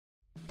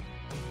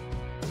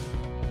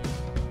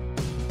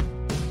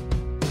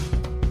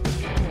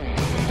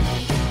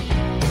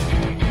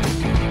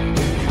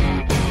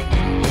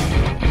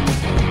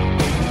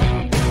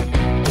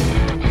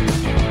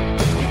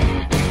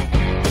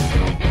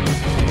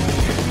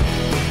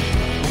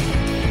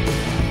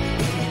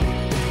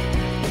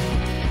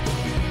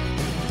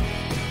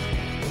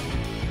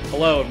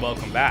Hello and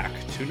welcome back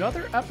to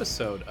another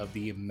episode of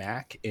the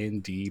Mac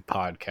and D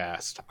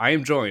podcast. I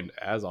am joined,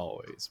 as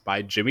always,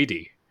 by Jimmy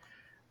D.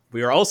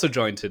 We are also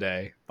joined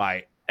today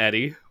by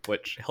Eddie,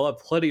 which he'll have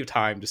plenty of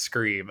time to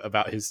scream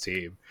about his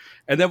team.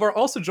 And then we're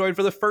also joined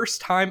for the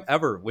first time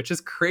ever, which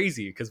is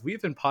crazy because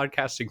we've been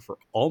podcasting for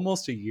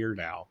almost a year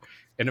now.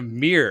 And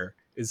Amir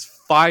is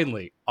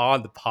finally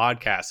on the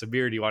podcast.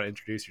 Amir, do you want to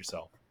introduce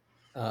yourself?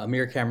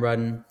 Amir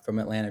Kamrudin from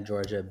Atlanta,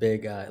 Georgia.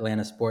 Big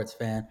Atlanta sports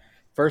fan.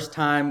 First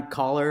time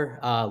caller,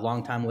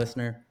 long time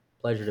listener.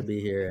 Pleasure to be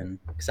here and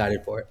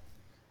excited for it.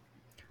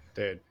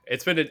 Dude,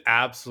 it's been an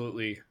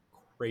absolutely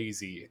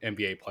crazy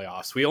NBA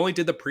playoffs. We only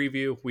did the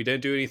preview. We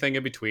didn't do anything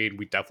in between.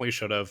 We definitely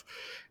should have.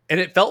 And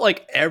it felt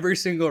like every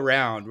single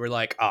round, we're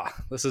like,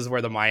 this is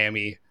where the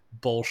Miami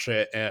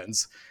bullshit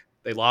ends.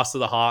 They lost to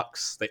the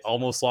Hawks. They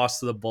almost lost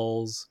to the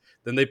Bulls.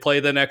 Then they play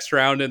the next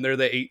round and they're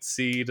the 8th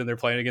seed and they're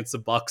playing against the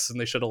Bucks and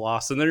they should have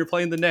lost. And then they're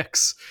playing the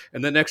Knicks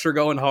and the Knicks are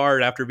going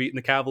hard after beating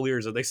the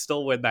Cavaliers and they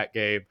still win that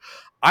game.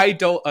 I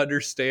don't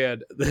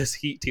understand this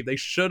Heat team. They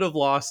should have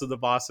lost to the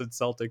Boston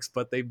Celtics,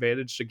 but they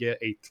managed to get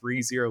a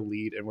 3-0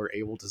 lead and were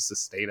able to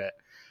sustain it.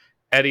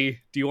 Eddie,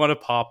 do you want to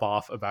pop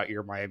off about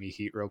your Miami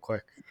Heat real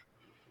quick?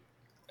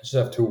 I just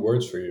have 2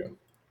 words for you.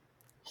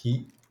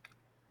 Heat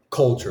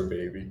culture,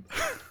 baby.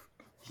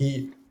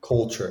 Heat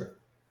culture.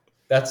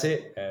 That's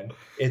it, man.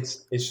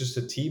 It's just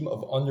a team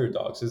of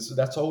underdogs.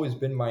 That's always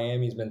been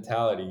Miami's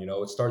mentality. You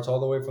know, it starts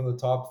all the way from the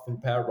top, from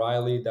Pat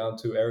Riley down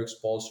to Eric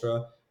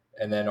Spoelstra,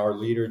 and then our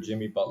leader,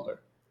 Jimmy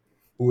Butler,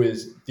 who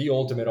is the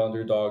ultimate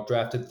underdog,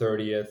 drafted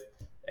 30th,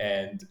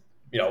 and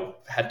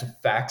had to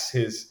fax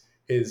his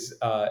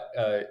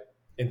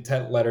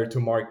intent letter to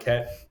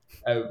Marquette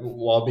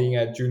while being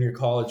at junior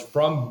college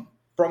from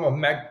a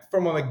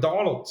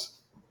McDonald's.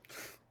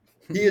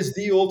 He is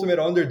the ultimate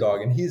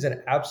underdog, and he's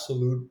an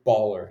absolute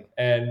baller.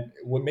 And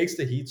what makes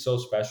the Heat so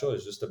special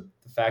is just the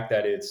fact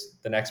that it's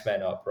the next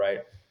man up, right?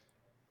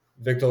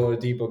 Victor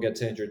Oladipo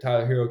gets injured,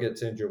 Tyler Hero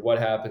gets injured. What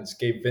happens?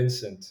 Gabe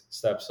Vincent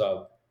steps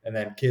up, and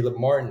then Caleb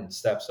Martin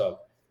steps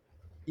up.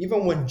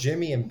 Even when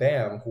Jimmy and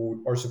Bam,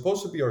 who are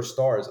supposed to be our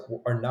stars,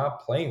 are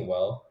not playing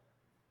well,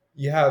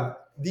 you have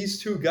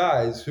these 2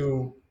 guys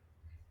who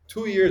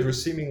 2 years were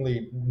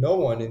seemingly no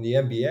one in the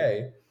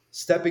NBA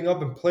stepping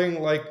up and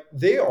playing like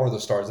they are the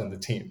stars in the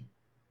team.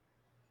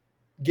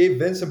 Gabe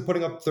Vincent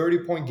putting up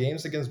 30-point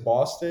games against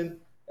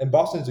Boston, and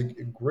Boston's a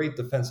great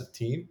defensive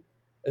team.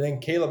 And then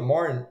Caleb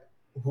Martin,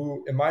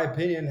 who, in my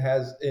opinion,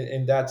 has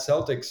in that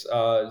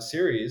Celtics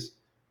series,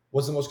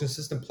 was the most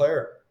consistent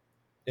player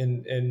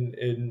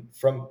in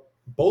from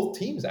both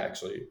teams.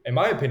 Actually, in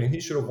my opinion,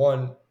 he should have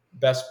won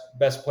best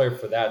player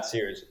for that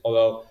series.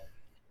 Although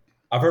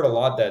I've heard a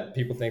lot that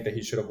people think that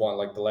he should have won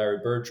like the Larry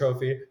Bird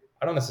Trophy.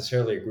 I don't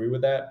necessarily agree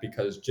with that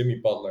because Jimmy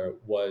Butler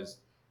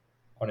was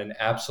on an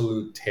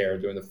absolute tear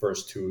during the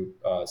first 2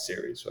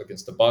 series, so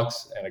against the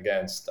Bucks and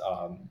against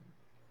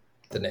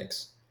the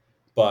Knicks.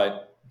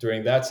 But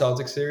during that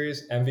Celtics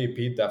series,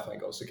 MVP definitely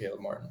goes to Caleb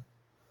Martin.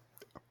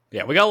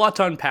 Yeah, we got a lot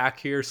to unpack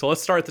here, so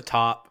let's start at the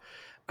top.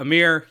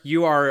 Amir,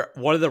 you are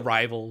one of the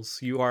rivals.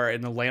 You are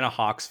an Atlanta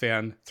Hawks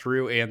fan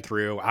through and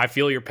through. I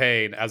feel your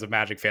pain as a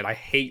Magic fan. I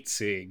hate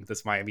seeing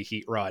this Miami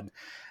Heat run.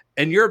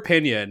 In your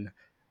opinion,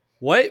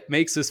 what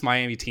makes this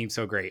Miami team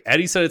so great?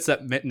 Eddie said it's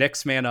that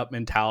next man up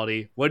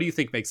mentality. What do you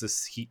think makes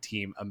this Heat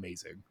team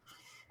amazing?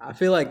 I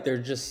feel like they're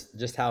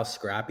just how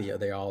scrappy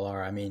they all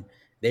are. I mean,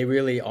 they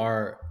really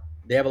are.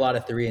 They have a lot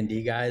of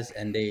 3-and-D guys,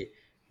 and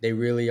they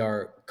really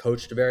are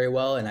coached very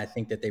well. And I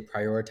think that they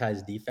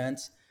prioritize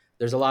defense.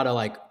 There's a lot of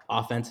like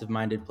offensive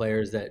minded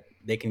players that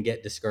they can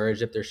get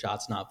discouraged if their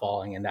shot's not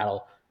falling, and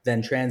that'll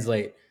then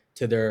translate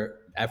to their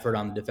effort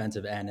on the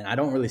defensive end. And I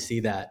don't really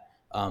see that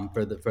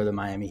for the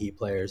Miami Heat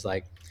players.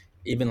 Like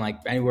even like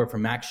anywhere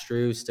from Max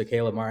Strus to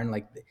Caleb Martin,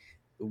 like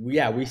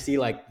we see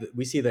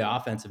the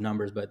offensive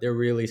numbers, but they're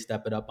really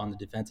stepping up on the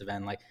defensive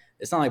end. Like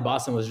it's not like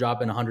Boston was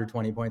dropping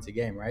 120 points a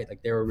game, right?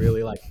 Like they were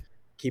really like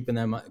keeping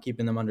them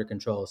under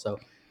control. So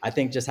I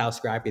think just how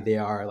scrappy they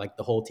are, like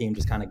the whole team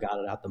just kind of got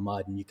it out the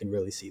mud, and you can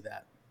really see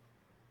that.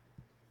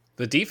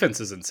 The defense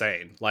is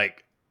insane.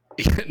 Like,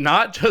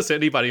 not just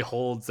anybody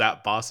holds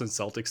that Boston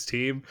Celtics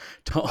team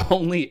to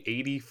only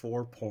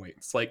 84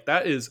 points. Like,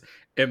 that is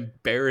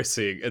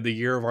embarrassing in the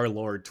year of our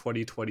Lord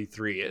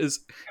 2023. It's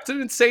an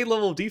insane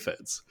level of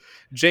defense.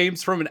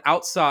 James, from an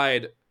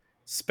outside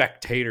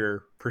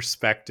spectator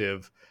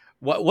perspective,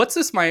 what's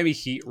this Miami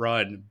Heat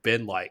run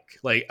been like?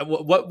 Like,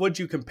 what would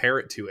you compare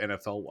it to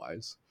NFL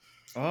wise?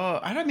 Oh,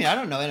 I don't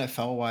know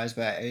NFL wise,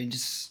 but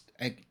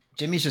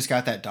Jimmy's just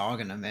got that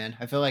dog in him, man.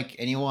 I feel like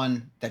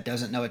anyone that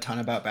doesn't know a ton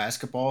about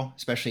basketball,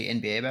 especially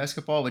NBA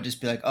basketball, would just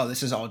be like, "Oh,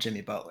 this is all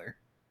Jimmy Butler,"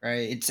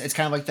 right? It's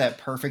kind of like that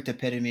perfect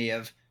epitome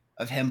of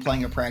him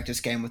playing a practice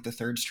game with the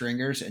third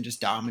stringers and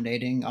just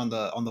dominating on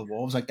the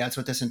Wolves. Like that's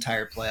what this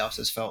entire playoffs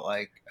has felt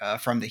like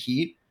from the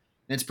Heat,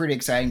 and it's pretty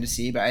exciting to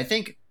see. But I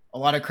think a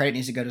lot of credit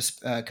needs to go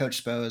to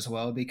Coach Spo as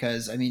well,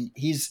 because I mean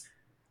he's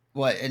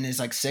in his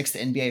like 6th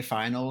NBA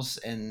Finals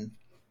in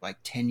like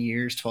 10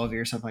 years, 12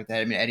 years, something like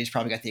that. I mean, Eddie's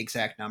probably got the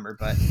exact number,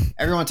 but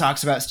everyone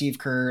talks about Steve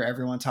Kerr.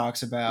 Everyone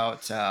talks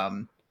about,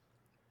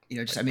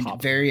 just, Like I mean,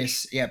 Pop.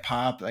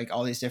 Pop, like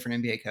all these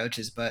different NBA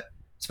coaches, but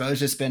Spo's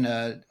just been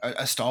a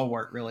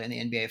stalwart really in the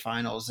NBA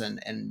finals.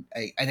 And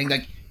I think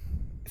like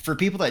for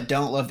people that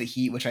don't love the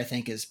Heat, which I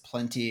think is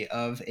plenty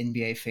of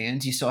NBA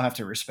fans, you still have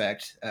to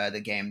respect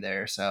the game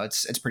there. So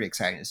it's pretty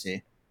exciting to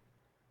see.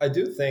 I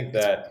do think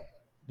that,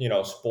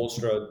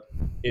 Spoelstra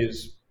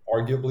is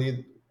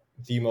arguably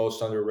the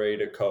most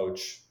underrated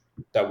coach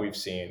that we've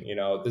seen.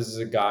 This is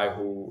a guy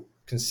who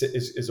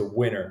is a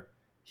winner.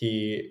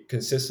 He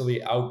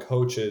consistently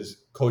outcoaches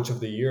Coach of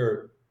the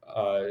Year,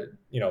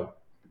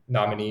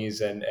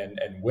 nominees and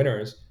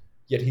winners.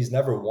 Yet he's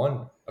never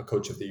won a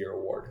Coach of the Year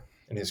award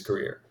in his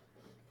career.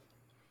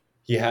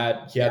 He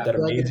had Yeah, I that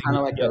feel like it's amazing. kind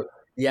of like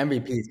the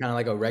MVP is kind of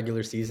like a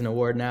regular season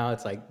award now.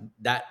 It's like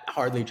that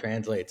hardly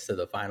translates to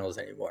the finals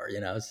anymore,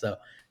 So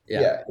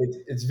yeah.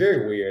 It's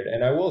very weird.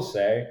 And I will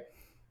say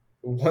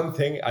one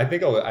thing. I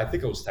think I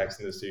was texting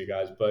this to you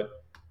guys, but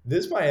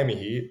this Miami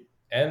Heat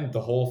and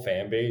the whole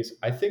fan base,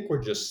 I think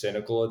we're just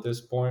cynical at this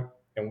point,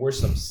 and we're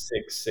some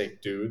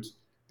sick dudes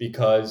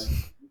because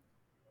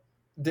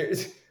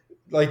there's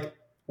like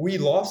we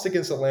lost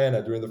against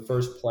Atlanta during the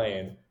first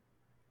play-in.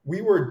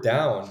 We were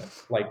down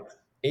like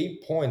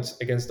 8 points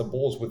against the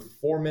Bulls with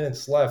 4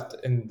 minutes left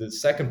in the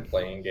second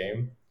playing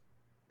game,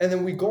 and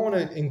then we go on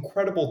an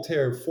incredible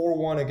tear,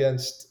 4-1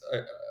 against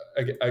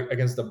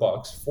the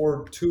Bucks,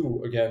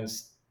 4-2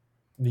 against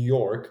New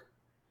York,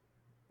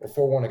 or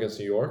 4-1 against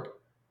New York,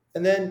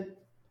 and then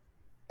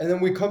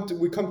we come to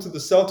the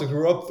Celtics.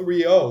 We're up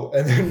 3-0,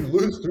 and then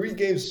lose 3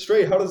 games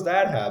straight. How does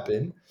that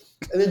happen?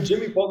 And then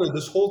Jimmy Butler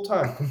this whole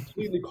time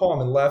completely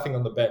calm and laughing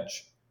on the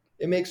bench.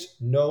 It makes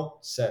no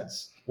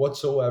sense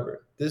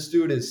whatsoever. This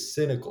dude is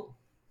cynical.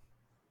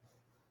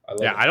 I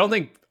love it. I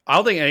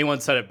don't think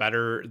anyone said it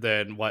better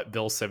than what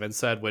Bill Simmons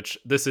said, which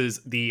this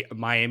is the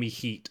Miami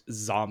Heat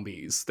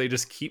zombies. They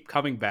just keep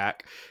coming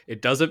back.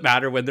 It doesn't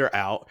matter when they're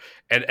out.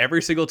 And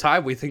every single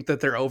time we think that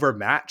they're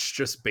overmatched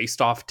just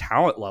based off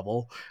talent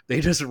level,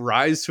 they just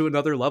rise to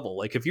another level.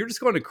 Like if you're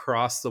just going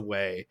across the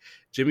way,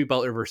 Jimmy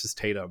Butler versus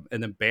Tatum,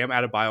 and then Bam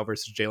Adebayo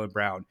versus Jaylen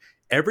Brown,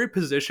 every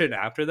position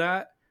after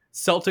that,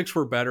 Celtics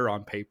were better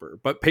on paper,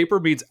 but paper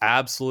means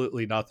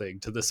absolutely nothing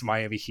to this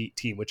Miami Heat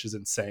team, which is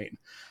insane.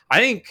 I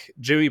think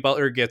Jimmy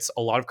Butler gets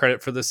a lot of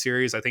credit for this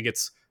series. I think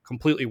it's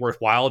completely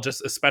worthwhile,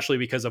 just especially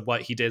because of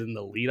what he did in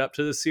the lead up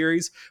to this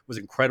series was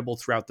incredible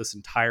throughout this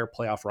entire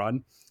playoff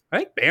run. I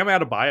think Bam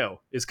Adebayo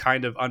is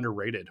kind of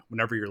underrated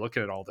whenever you're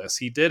looking at all this.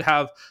 He did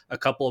have a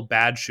couple of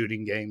bad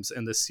shooting games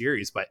in this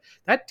series, but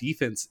that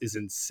defense is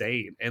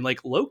insane. And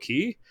like low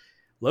key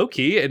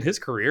in his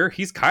career,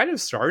 he's kind of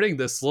starting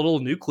this little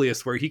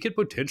nucleus where he could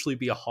potentially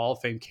be a Hall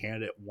of Fame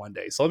candidate one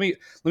day. So let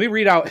me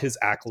read out his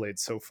accolades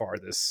so far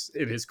this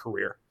in his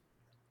career.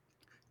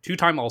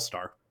 2-time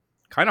All-Star.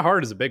 Kind of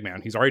hard as a big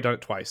man. He's already done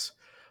it twice.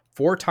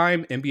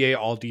 4-time NBA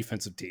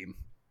All-Defensive Team.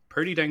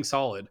 Pretty dang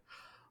solid.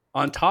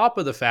 On top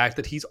of the fact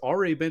that he's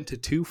already been to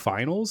 2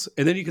 finals,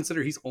 and then you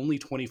consider he's only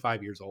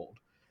 25 years old.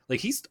 Like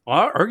he's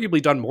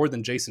arguably done more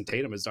than Jason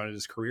Tatum has done in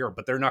his career,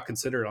 but they're not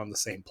considered on the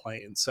same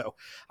plane. So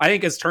I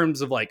think as terms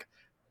of like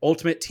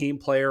ultimate team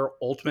player,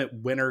 ultimate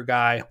winner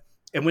guy,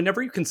 and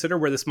whenever you consider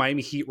where this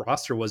Miami Heat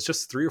roster was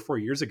just 3 or 4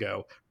 years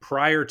ago,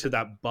 prior to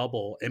that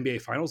bubble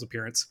NBA Finals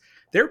appearance,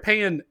 they're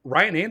paying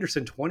Ryan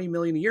Anderson $20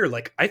 million a year.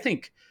 Like I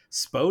think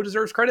Spo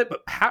deserves credit,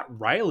 but Pat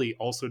Riley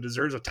also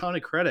deserves a ton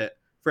of credit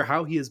for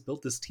how he has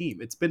built this team.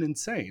 It's been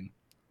insane.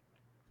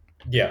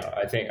 Yeah,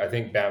 I think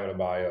Bam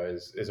Adebayo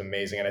is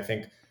amazing, and I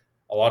think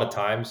a lot of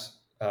times,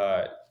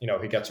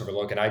 he gets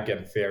overlooked, and I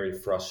get very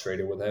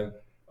frustrated with him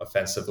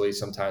offensively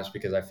sometimes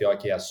because I feel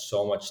like he has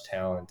so much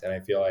talent, and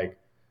I feel like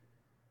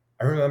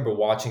I remember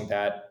watching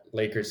that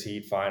Lakers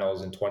Heat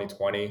finals in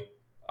 2020,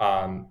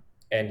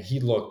 and he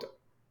looked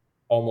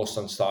almost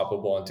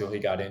unstoppable until he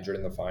got injured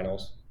in the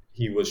finals.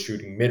 He was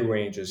shooting mid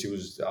ranges. He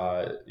was,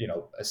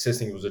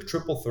 assisting. He was a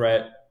triple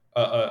threat,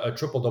 a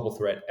triple double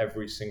threat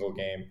every single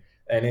game.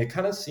 And it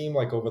kind of seemed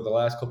like over the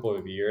last couple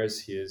of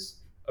years, his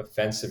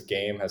offensive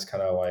game has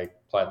kind of like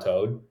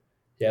plateaued.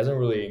 He hasn't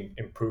really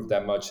improved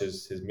that much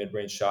his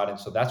mid-range shot. And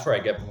so that's where I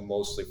get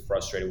mostly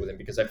frustrated with him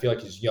because I feel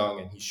like he's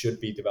young and he should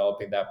be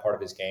developing that part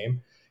of his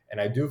game.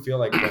 And I do feel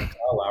like when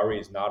Kyle Lowry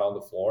is not on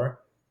the floor,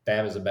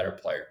 Bam is a better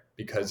player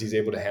because he's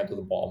able to handle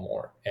the ball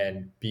more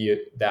and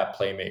be that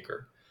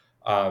playmaker.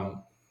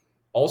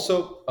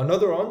 Also,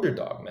 another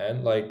underdog,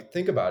 man. Like,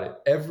 think about it.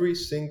 Every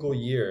single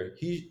year,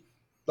 you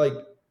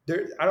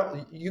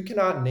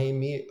cannot name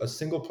me a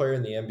single player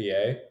in the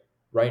NBA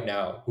right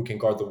now who can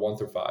guard the 1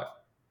 through 5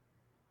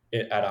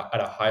 at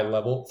a high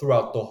level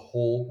throughout the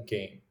whole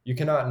game. You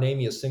cannot name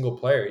me a single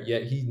player,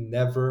 yet he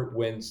never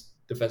wins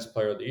Defensive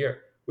Player of the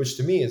Year, which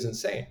to me is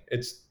insane.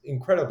 It's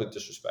incredibly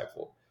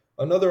disrespectful.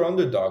 Another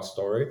underdog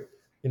story,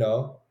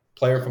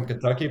 player from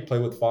Kentucky, play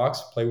with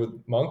Fox, play with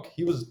Monk.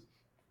 He was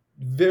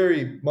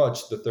very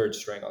much the third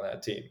string on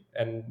that team,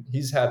 and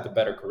he's had the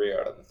better career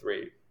out of the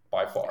 3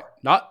 by far.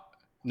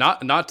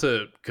 Not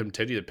to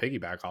continue to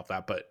piggyback off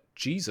that, but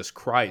Jesus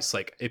Christ.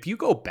 Like, if you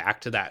go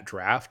back to that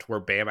draft where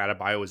Bam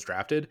Adebayo was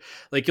drafted,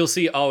 like, you'll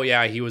see, oh,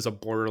 yeah, he was a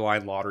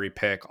borderline lottery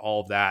pick,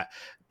 all of that.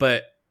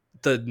 But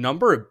the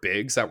number of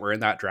bigs that were in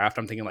that draft,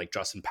 I'm thinking like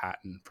Justin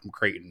Patton from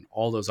Creighton,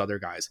 all those other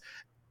guys,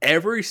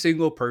 every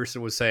single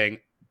person was saying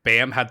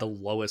Bam had the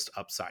lowest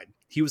upside.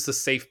 He was the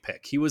safe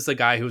pick. He was the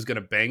guy who was going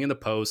to bang in the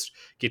post,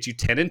 get you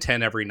 10 and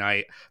 10 every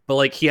night, but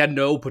like he had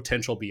no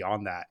potential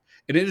beyond that.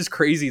 And it is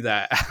crazy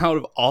that out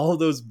of all of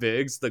those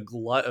bigs, the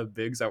glut of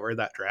bigs that were in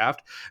that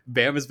draft,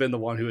 Bam has been the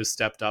one who has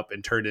stepped up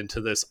and turned into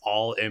this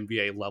all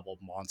NBA level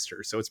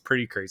monster. So it's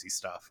pretty crazy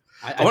stuff.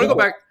 I want to go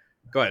back.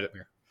 Go ahead,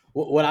 Amir.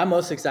 What I'm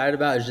most excited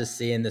about is just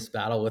seeing this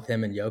battle with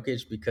him and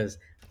Jokic, because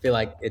I feel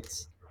like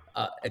it's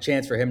a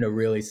chance for him to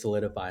really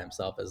solidify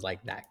himself as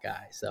like that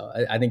guy. So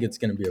I think it's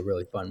going to be a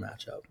really fun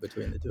matchup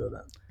between the two of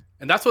them.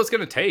 And that's what it's going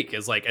to take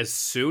is like, as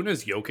soon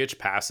as Jokic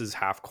passes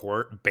half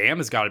court, Bam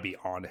has got to be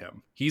on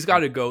him. He's got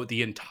to go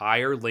the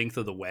entire length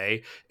of the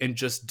way and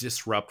just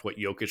disrupt what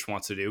Jokic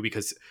wants to do,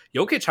 because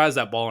Jokic has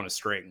that ball on a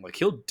string. Like,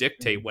 he'll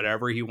dictate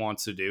whatever he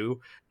wants to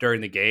do during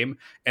the game.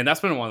 And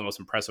that's been one of the most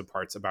impressive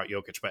parts about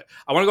Jokic. But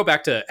I want to go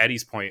back to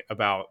Eddie's point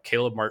about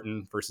Caleb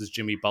Martin versus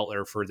Jimmy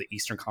Butler for the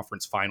Eastern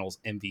Conference Finals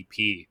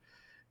MVP.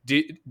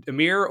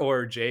 Amir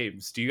or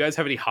James, do you guys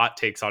have any hot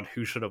takes on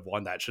who should have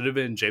won that? Should have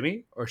been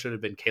Jimmy or should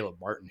have been Caleb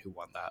Martin who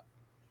won that?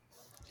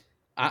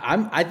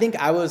 I think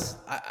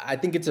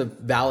it's a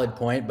valid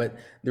point, but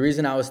the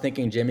reason I was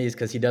thinking Jimmy is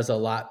because he makes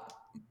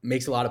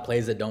a lot of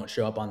plays that don't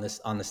show up on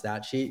the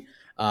stat sheet,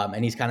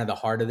 and he's kind of the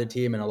heart of the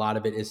team, and a lot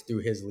of it is through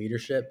his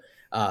leadership,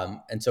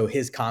 and so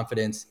his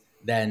confidence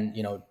then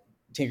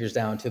tinkers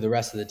down to the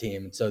rest of the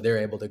team, and so they're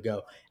able to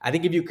go. I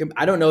think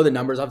I don't know the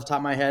numbers off the top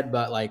of my head,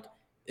 but like,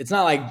 it's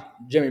not like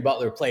Jimmy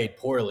Butler played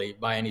poorly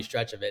by any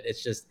stretch of it.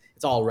 It's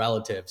all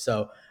relative.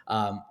 So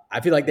I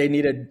feel like they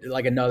needed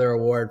like another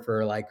award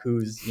for like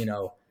who's,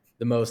 the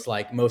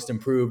most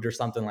improved or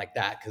something like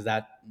that. Cause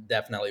that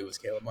definitely was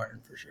Caleb Martin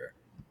for sure.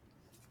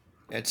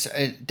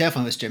 It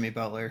definitely was Jimmy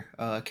Butler.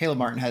 Caleb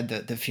Martin had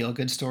the feel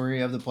good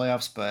story of the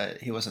playoffs,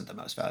 but he wasn't the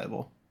most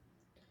valuable.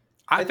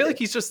 I feel like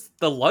he's just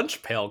the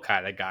lunch pail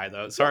kind of guy,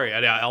 though. Sorry,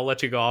 I'll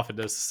let you go off in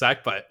just a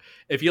sec. But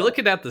if you're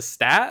looking at the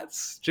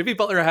stats, Jimmy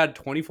Butler had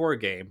 24 a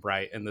game,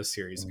 right, in this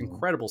series. Mm-hmm.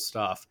 Incredible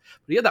stuff.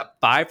 But he had that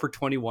 5 for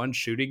 21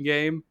 shooting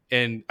game,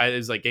 and it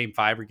was like game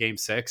 5 or game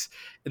 6.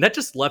 And that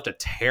just left a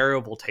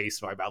terrible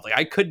taste in my mouth. Like,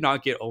 I could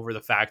not get over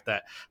the fact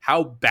that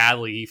how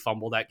badly he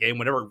fumbled that game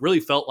whenever it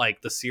really felt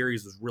like the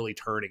series was really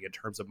turning in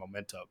terms of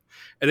momentum.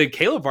 And then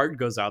Caleb Martin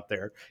goes out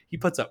there. He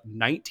puts up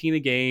 19 a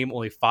game,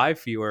 only 5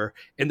 fewer,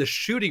 and the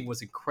shooting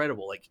was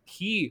incredible. Like,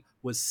 he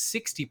was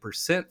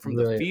 60% from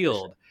the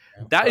field.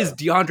 That is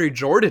DeAndre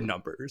Jordan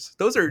numbers.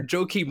 Those are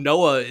Joakim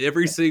Noah.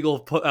 Every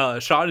single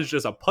shot is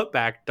just a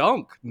putback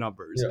dunk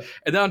numbers. Yeah.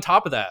 And then on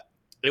top of that,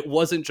 it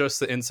wasn't just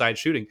the inside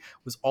shooting. It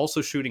was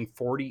also shooting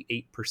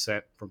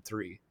 48% from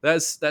 3.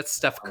 That's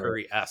Steph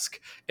Curry-esque.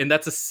 And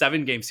that's a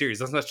 7-game series.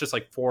 That's just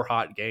like 4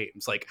 hot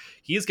games. Like,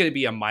 he's going to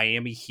be a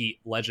Miami Heat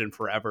legend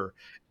forever.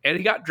 And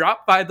he got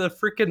dropped by the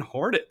freaking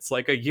Hornets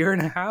like a year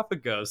and a half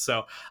ago.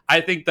 So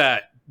I think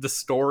that the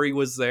story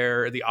was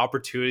there, the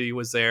opportunity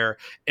was there,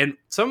 and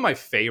some of my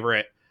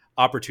favorite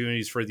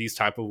opportunities for these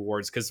type of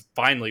awards, because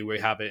finally we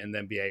have it in the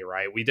NBA,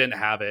 right? We didn't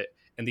have it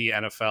in the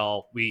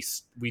NFL. We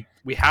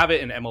have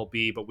it in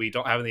MLB, but we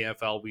don't have it in the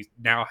NFL. We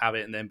now have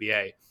it in the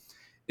NBA.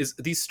 Is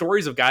these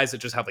stories of guys that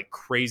just have like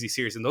crazy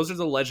series, and those are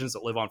the legends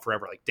that live on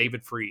forever, like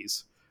David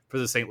Freese for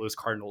the St. Louis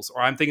Cardinals,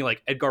 or I'm thinking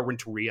like Edgar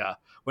Renteria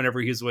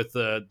whenever he was with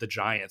the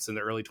Giants in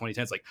the early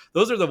 2010s. Like,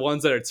 those are the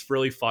ones that it's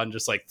really fun,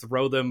 just like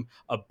throw them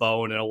a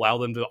bone and allow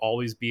them to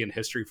always be in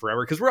history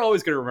forever, because we're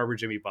always going to remember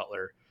Jimmy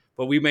Butler,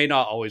 but we may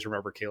not always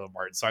remember Caleb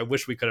Martin. So I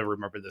wish we could have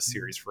remembered this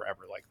series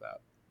forever like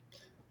that.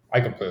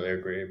 I completely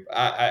agree.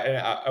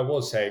 I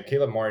will say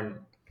Caleb Martin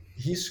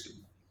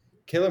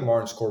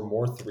scored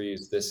more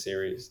threes this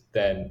series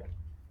than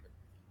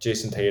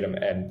Jason Tatum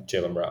and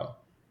Jaylen Brown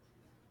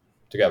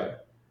together.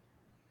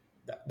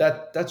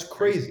 That's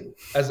crazy.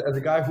 As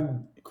a guy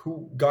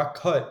who got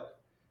cut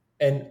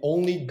and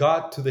only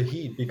got to the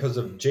Heat because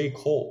of J.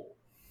 Cole.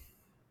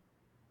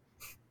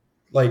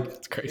 Like,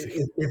 that's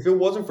crazy. If it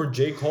wasn't for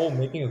J. Cole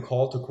making a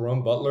call to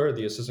Caron Butler,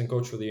 the assistant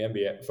coach for the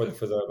NBA for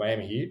the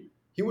Miami Heat,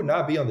 he would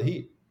not be on the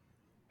Heat.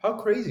 How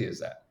crazy is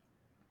that?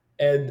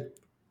 And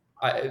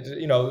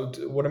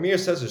what Amir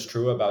says is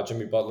true about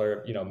Jimmy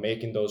Butler,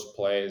 making those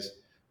plays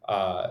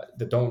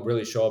that don't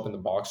really show up in the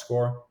box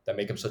score that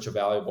make him such a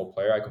valuable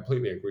player. I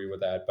completely agree with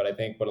that. But I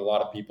think what a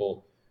lot of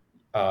people,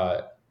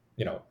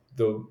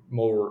 the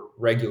more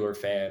regular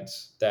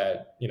fans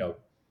that,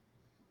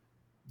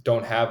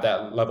 don't have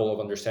that level of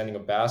understanding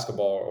of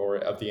basketball or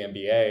of the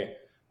NBA,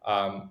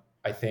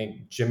 I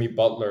think Jimmy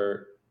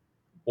Butler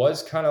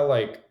was kind of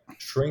like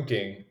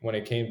shrinking when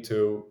it came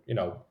to,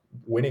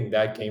 winning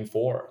that game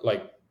 4,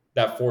 like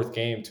that 4th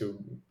game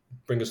to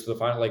bring us to the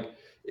final. Like,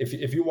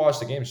 if you watch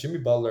the games, Jimmy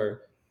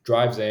Butler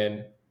drives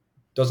in,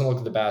 doesn't look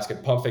at the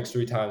basket, pump fakes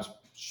 3 times,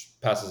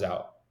 passes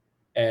out.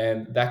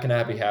 And that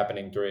cannot be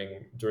happening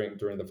during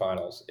the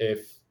finals.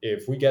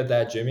 If we get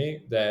that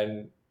Jimmy,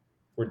 then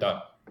we're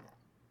done.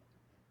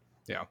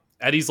 Yeah.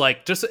 Eddie's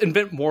like, just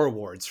invent more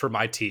awards for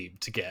my team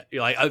to get.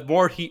 Like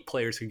more Heat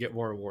players can get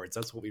more awards.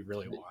 That's what we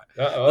really want.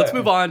 Let's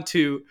move on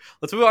to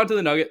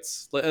the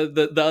Nuggets,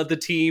 the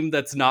team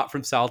that's not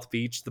from South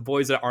Beach, the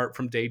boys that aren't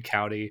from Dade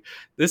County.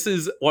 This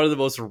is one of the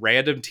most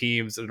random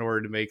teams in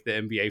order to make the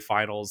NBA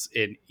Finals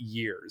in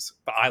years,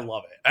 but I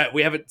love it.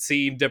 We haven't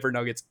seen Denver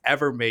Nuggets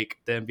ever make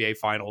the NBA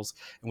Finals,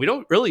 and we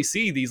don't really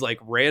see these like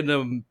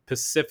random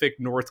Pacific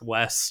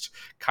Northwest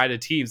kind of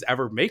teams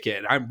ever make it.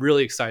 And I'm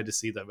really excited to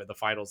see them in the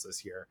finals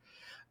this year.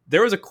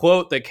 There was a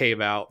quote that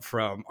came out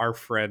from our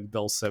friend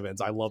Bill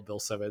Simmons. I love Bill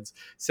Simmons,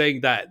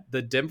 saying that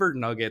the Denver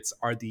Nuggets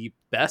are the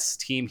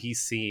best team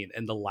he's seen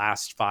in the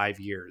last 5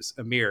 years.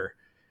 Amir,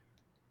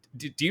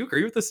 do you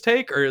agree with this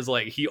take, or is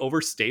like he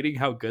overstating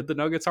how good the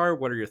Nuggets are?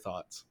 What are your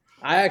thoughts?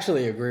 I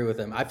actually agree with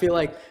him. I feel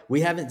like we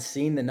haven't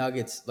seen the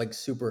Nuggets like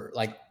super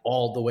like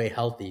all the way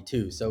healthy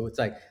too. So it's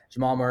like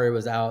Jamal Murray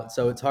was out,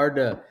 so it's hard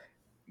to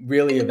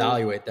really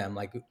evaluate them.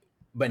 Like,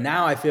 but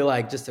now I feel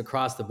like just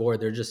across the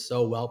board, they're just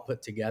so well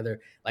put together.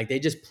 Like they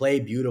just play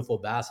beautiful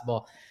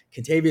basketball.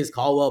 Contavious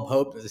Caldwell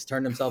Pope has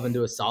turned himself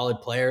into a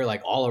solid player,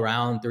 like all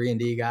around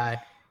 3-and-D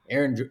guy.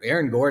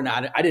 Aaron Gordon,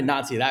 I did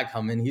not see that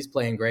coming. He's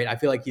playing great. I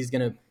feel like he's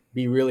going to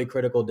be really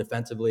critical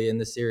defensively in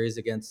this series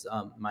against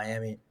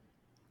Miami.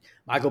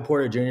 Michael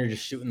Porter Jr.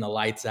 just shooting the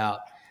lights out.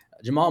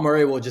 Jamal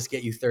Murray will just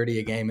get you 30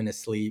 a game in his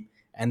sleep.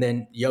 And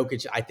then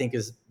Jokic, I think,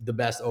 is the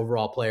best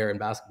overall player in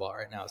basketball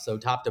right now. So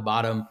top to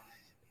bottom,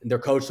 they're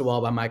coached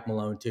well by Mike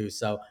Malone too.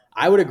 So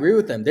I would agree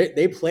with them.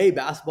 They play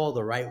basketball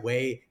the right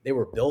way. They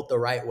were built the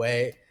right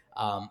way.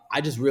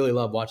 I just really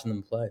love watching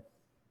them play.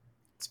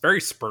 It's very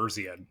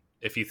Spursian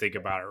if you think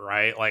about it,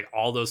 right? Like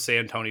all those San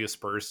Antonio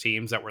Spurs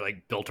teams that were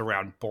like built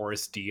around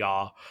Boris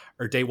Diaw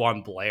or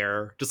Day'Wan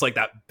Blair, just like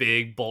that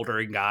big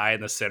bouldering guy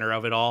in the center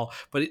of it all.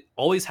 But it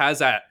always has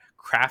that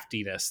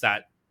craftiness,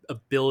 that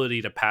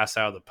ability to pass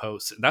out of the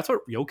post. And that's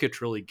what Jokic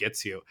really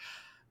gets you.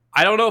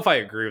 I don't know if I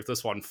agree with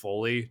this one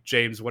fully.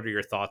 James, what are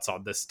your thoughts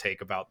on this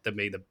take about them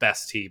being the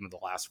best team in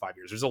the last 5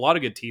 years? There's a lot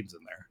of good teams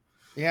in there.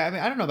 Yeah, I mean,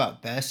 I don't know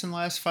about best in the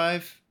last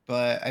 5,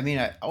 but I mean,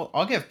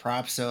 I'll give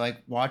props. So, like,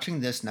 watching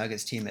this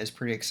Nuggets team is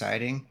pretty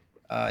exciting.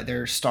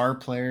 Their star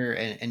player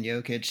and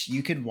Jokic,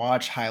 you could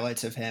watch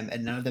highlights of him,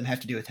 and none of them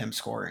have to do with him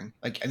scoring.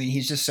 Like, I mean,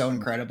 he's just so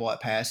incredible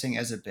at passing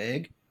as a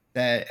big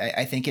that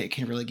I think it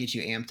can really get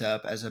you amped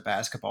up as a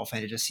basketball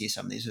fan to just see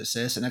some of these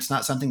assists. And that's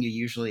not something you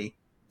usually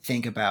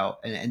think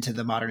about into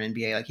the modern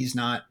NBA. Like, he's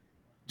not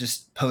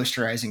just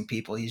posterizing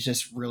people. He's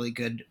just really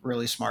good,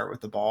 really smart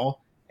with the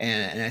ball.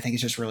 And I think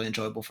it's just really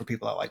enjoyable for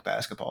people that like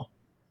basketball.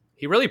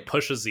 He really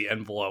pushes the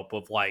envelope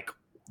of like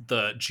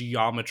the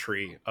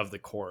geometry of the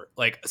court.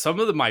 Like some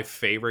of my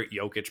favorite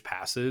Jokic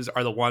passes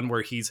are the one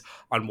where he's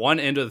on one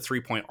end of the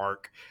 3-point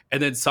arc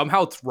and then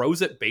somehow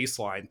throws it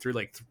baseline through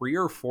like 3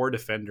 or 4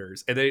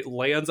 defenders and then it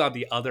lands on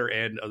the other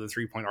end of the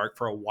 3-point arc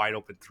for a wide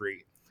open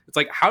 3. It's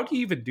like, how do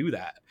you even do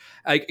that?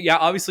 Like, yeah,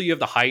 obviously you have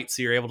the height,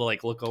 so you're able to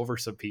like look over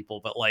some people,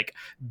 but like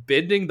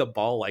bending the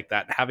ball like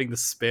that and having the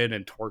spin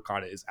and torque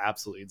on it is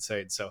absolutely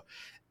insane. So,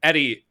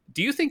 Eddie,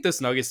 do you think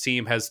this Nuggets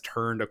team has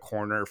turned a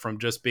corner from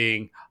just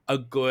being a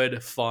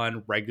good,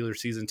 fun regular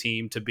season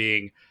team to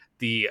being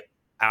the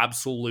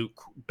absolute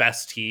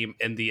best team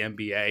in the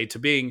NBA, to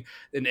being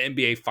an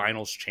NBA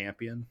Finals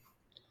champion?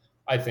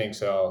 I think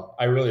so.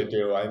 I really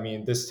do. I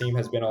mean, this team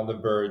has been on the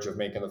verge of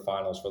making the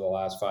finals for the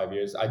last 5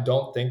 years. I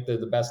don't think they're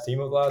the best team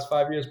of the last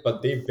 5 years,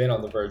 but they've been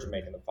on the verge of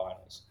making the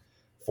finals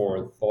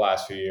for the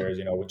last few years,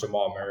 with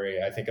Jamal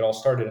Murray. I think it all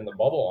started in the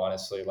bubble,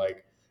 honestly.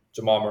 Like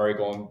Jamal Murray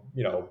going,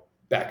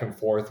 back and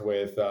forth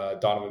with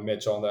Donovan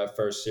Mitchell in that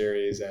first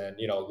series and,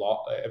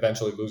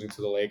 eventually losing to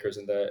the Lakers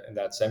in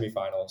that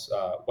semifinals,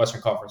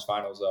 Western Conference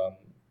Finals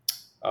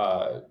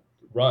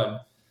run.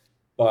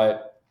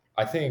 But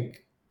I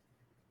think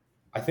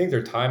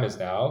their time is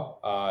now.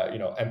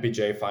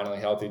 MPJ finally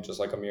healthy, just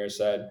like Amir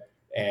said,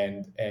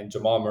 and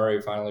Jamal Murray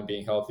finally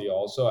being healthy.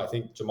 Also, I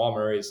think Jamal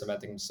Murray is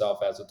cementing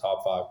himself as a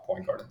top 5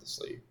 point guard in this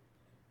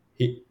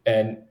league.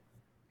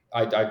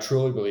 I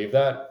truly believe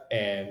that,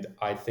 and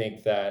I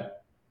think that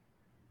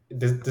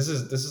this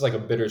is like a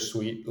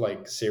bittersweet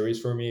like series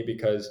for me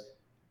because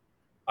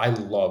I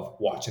love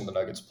watching the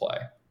Nuggets play.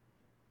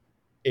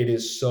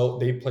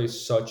 They play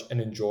such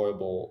an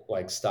enjoyable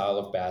like style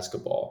of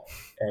basketball.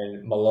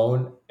 And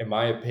Malone, in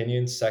my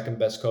opinion, second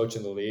best coach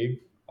in the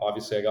league.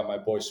 Obviously, I got my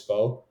boy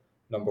Spo,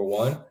 number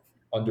 1,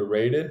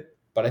 underrated.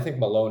 But I think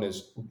Malone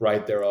is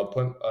right there up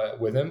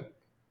with him.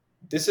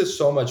 This is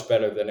so much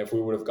better than if we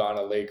would have gone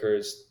to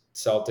Lakers,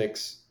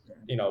 Celtics,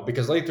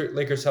 because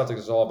Lakers Celtics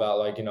is all about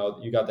like,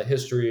 you got the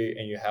history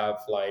and you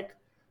have like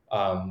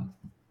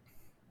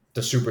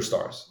the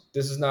superstars.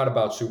 This is not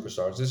about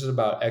superstars. This is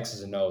about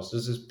X's and O's.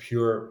 This is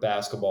pure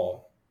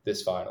basketball,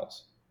 this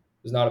finals.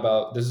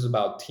 This is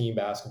about team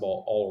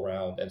basketball all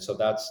around. And so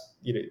that's,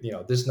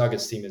 this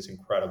Nuggets team is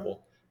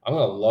incredible. I'm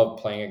going to love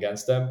playing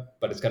against them,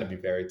 but it's going to be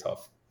very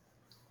tough.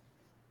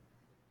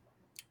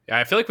 Yeah,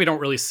 I feel like we don't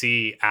really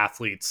see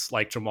athletes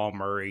like Jamal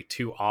Murray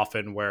too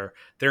often where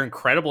they're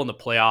incredible in the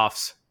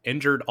playoffs,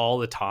 injured all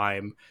the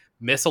time,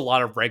 miss a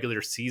lot of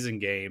regular season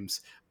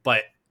games,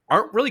 but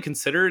aren't really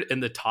considered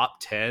in the top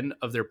 10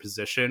 of their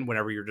position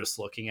whenever you're just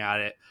looking at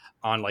it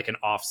on like an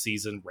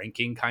off-season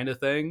ranking kind of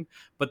thing.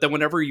 But then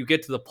whenever you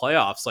get to the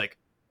playoffs, like,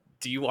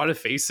 do you want to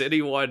face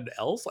anyone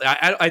else?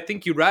 I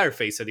think you'd rather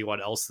face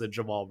anyone else than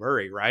Jamal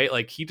Murray, right?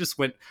 Like, he just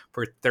went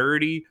for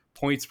 30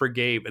 points per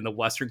game in the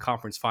Western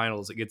Conference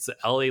Finals against the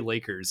LA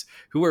Lakers,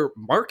 who were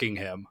marking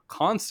him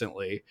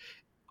constantly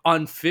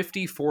on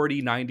 50,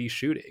 40, 90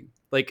 shooting.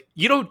 Like,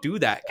 you don't do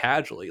that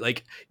casually.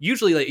 Like,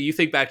 usually, like, you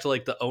think back to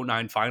like the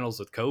 '09 finals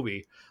with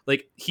Kobe,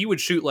 like he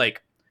would shoot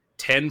like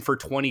 10 for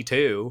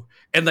 22,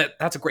 and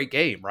that's a great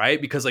game, right?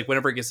 Because like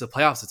whenever it gets to the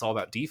playoffs, it's all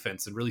about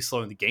defense and really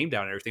slowing the game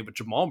down and everything. But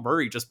Jamal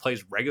Murray just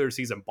plays regular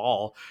season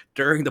ball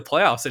during the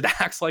playoffs and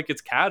acts like it's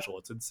casual.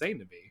 It's insane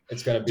to me.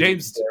 It's going to be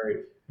James,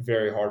 very,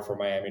 very hard for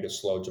Miami to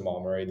slow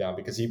Jamal Murray down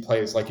because he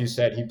plays, like you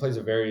said, he plays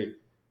a very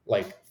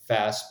like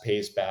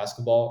fast-paced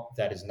basketball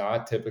that is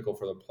not typical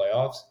for the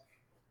playoffs,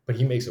 but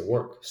he makes it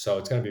work. So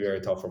it's going to be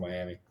very tough for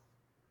Miami.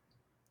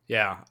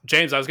 Yeah.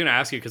 James, I was going to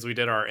ask you, because we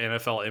did our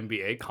NFL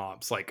NBA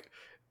comps, like,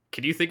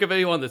 can you think of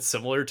anyone that's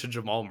similar to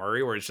Jamal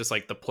Murray, where it's just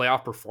like the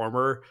playoff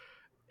performer?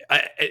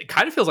 It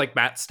kind of feels like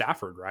Matt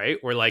Stafford, right?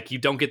 Where like you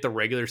don't get the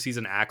regular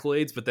season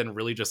accolades, but then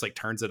really just like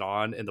turns it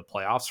on in the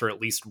playoffs for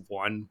at least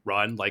one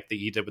run, like that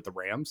he did with the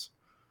Rams.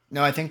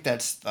 No, I think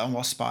that's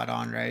almost spot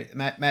on, right?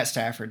 Matt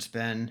Stafford's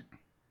been,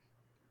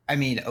 I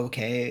mean,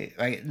 okay.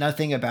 Like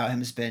nothing about him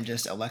has been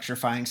just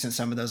electrifying since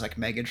some of those like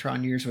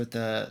Megatron years with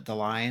the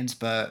Lions.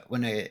 But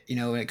when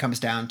it comes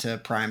down to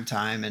prime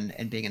time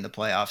and being in the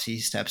playoffs, he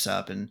steps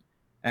up, and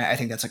I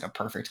think that's like a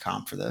perfect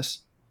comp for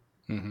this.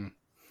 Mm-hmm.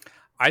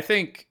 I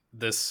think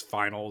this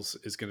finals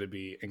is going to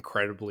be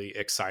incredibly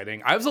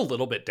exciting. I was a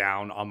little bit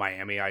down on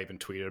Miami. I even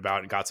tweeted about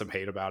it and got some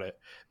hate about it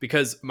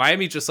because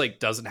Miami just like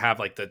doesn't have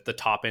like the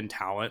top end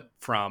talent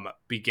from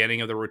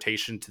beginning of the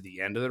rotation to the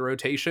end of the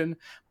rotation,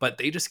 but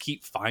they just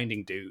keep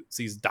finding dudes,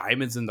 these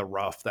diamonds in the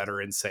rough that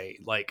are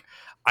insane. Like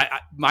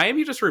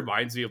Miami just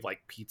reminds me of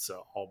like pizza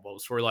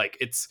almost, where like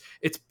it's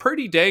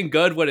pretty dang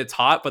good when it's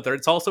hot, but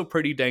it's also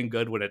pretty dang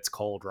good when it's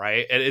cold,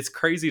 right? And it's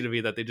crazy to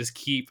me that they just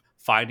keep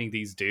finding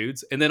these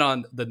dudes. And then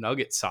on the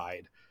Nuggets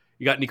side,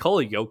 you got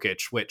Nikola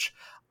Jokic, which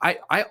I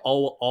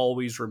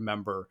always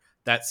remember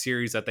that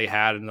series that they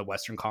had in the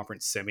Western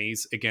Conference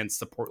semis against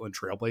the Portland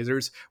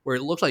Trailblazers, where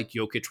it looked like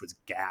Jokic was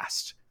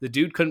gassed. The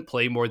dude couldn't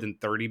play more than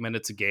 30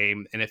 minutes a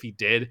game, and if he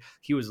did,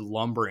 he was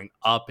lumbering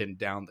up and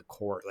down the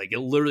court. Like, it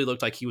literally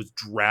looked like he was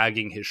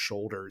dragging his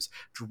shoulders,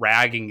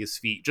 dragging his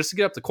feet just to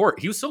get up the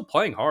court. He was still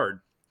playing hard.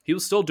 He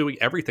was still doing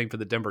everything for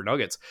the Denver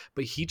Nuggets,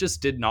 but he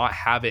just did not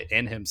have it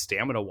in him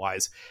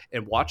stamina-wise.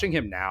 And watching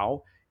him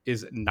now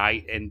is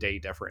night and day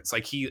difference.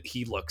 Like,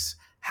 he looks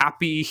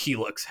happy, he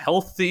looks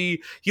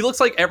healthy, he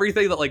looks like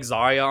everything that like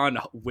Zion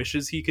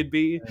wishes he could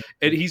be,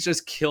 and he's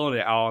just killing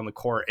it out on the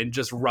court and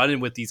just running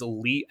with these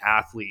elite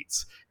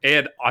athletes.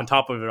 And on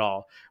top of it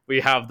all, we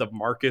have the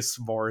Marcus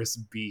Morris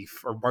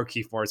beef, or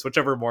Markieff Morris,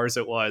 whichever Morris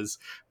it was,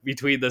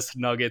 between this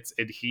Nuggets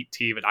and Heat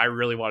team, and I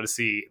really want to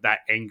see that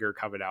anger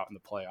coming out in the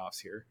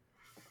playoffs here.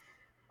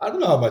 I don't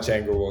know how much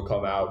anger will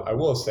come out. I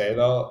will say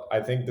though,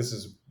 I think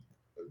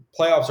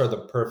playoffs are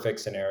the perfect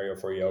scenario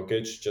for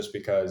Jokic, just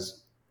because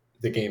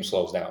the game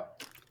slows down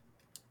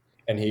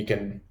and he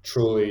can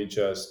truly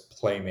just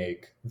play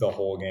make the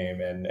whole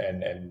game,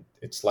 and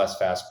it's less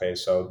fast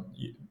paced. So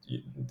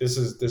this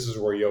is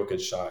where Jokic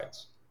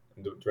shines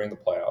during the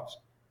playoffs.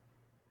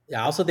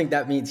 Yeah, I also think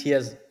that means he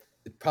has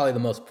probably the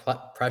most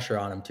pressure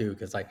on him too,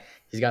 because like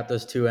he's got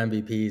those 2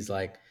 MVPs,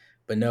 like,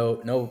 but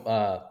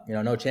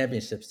no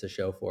championships to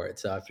show for it.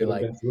 So I feel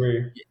like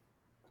 3.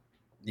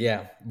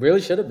 Yeah,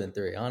 really should have been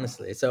 3,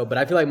 honestly. So, but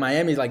I feel like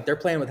Miami's like they're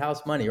playing with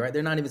house money, right?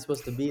 They're not even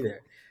supposed to be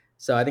there.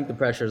 So I think the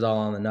pressure is all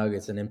on the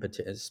Nuggets, and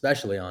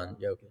especially on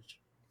Jokic.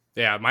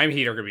 Yeah, Miami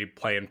Heat are going to be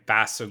playing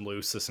fast and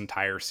loose this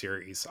entire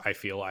series, I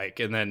feel like.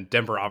 And then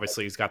Denver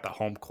obviously has got the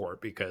home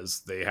court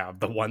because they have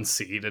the 1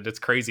 seed, and it's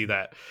crazy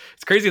that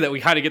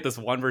we kind of get this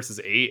 1 versus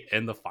 8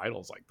 in the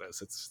finals like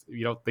this.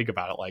 You don't think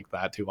about it like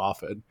that too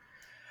often.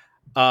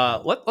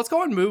 Let's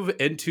go and move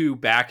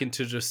back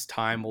into just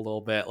time a little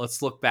bit.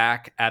 Let's look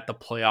back at the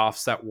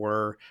playoffs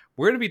we're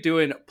going to be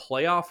doing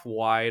playoff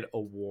wide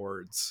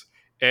awards.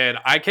 And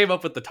I came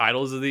up with the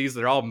titles of these.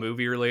 They're all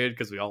movie related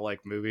because we all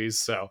like movies.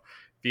 So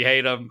if you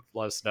hate them,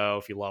 let us know.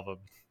 If you love them,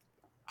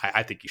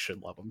 I think you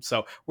should love them.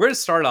 So we're going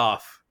to start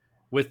off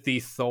with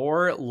the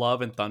Thor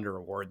Love and Thunder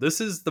Award.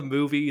 This is the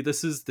movie.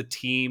 This is the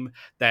team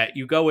that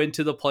you go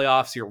into the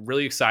playoffs, you're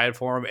really excited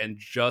for them, and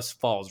just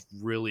falls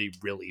really,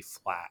 really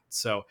flat.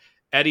 So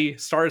Eddie,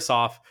 start us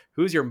off.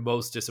 Who's your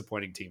most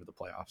disappointing team of the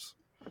playoffs?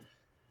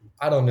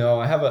 I don't know.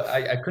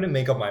 I couldn't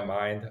make up my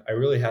mind. I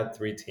really had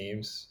 3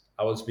 teams.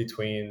 I was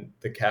between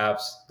the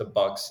Cavs, the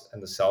Bucks,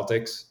 and the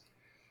Celtics.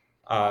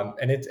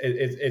 And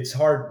it's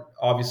hard,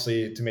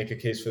 obviously, to make a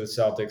case for the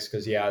Celtics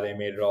because, yeah, they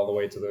made it all the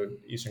way to the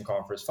Eastern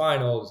Conference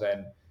Finals.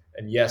 And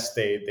yes,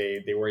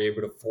 they were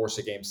able to force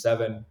a Game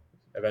 7,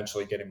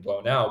 eventually getting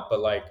blown out. But,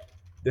 like,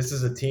 this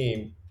is a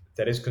team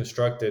that is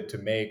constructed to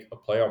make a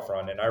playoff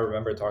run. And I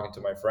remember talking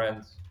to my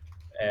friends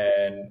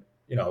And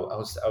I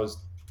was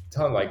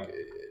telling like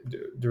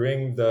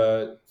during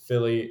the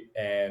Philly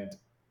and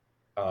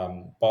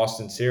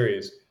Boston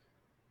series,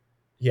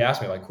 he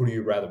asked me like, who do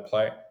you rather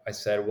play? I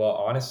said, well,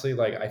 honestly,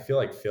 like I feel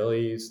like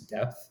Philly's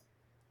depth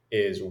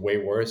is way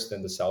worse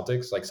than the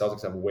Celtics. Like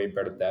Celtics have way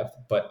better depth,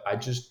 but I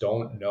just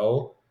don't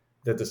know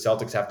that the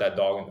Celtics have that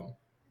dog in them.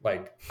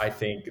 Like I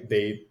think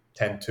they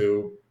tend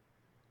to,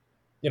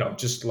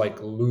 just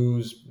like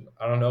lose,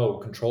 I don't know,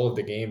 control of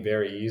the game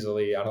very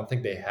easily. I don't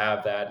think they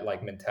have that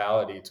like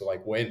mentality to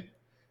like win.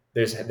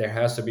 There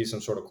has to be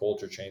some sort of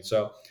culture change.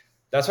 So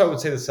that's why I would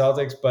say the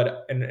Celtics.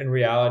 But in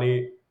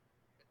reality,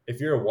 if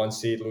you're a 1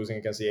 seed losing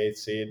against the 8th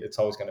seed,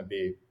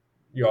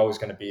 you're always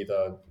going to be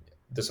the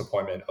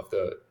disappointment of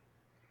the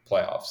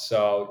playoffs.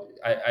 So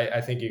I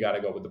think you got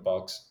to go with the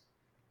Bucks.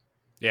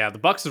 Yeah, the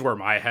Bucks is where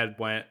my head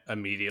went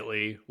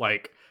immediately.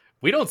 Like,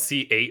 we don't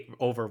see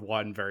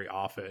 8-1 very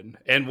often,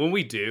 and when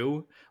we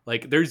do,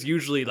 like, there's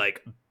usually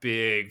like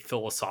big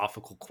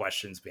philosophical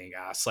questions being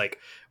asked. Like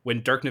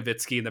when Dirk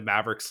Nowitzki and the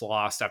Mavericks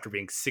lost after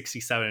being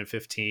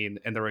 67-15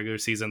 in the regular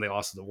season, they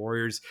lost to the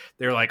Warriors.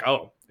 They're like,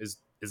 "Oh, is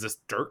this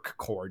Dirk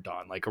core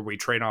done? Like, are we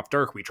trading off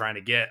Dirk? Are we trying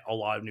to get a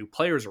lot of new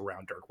players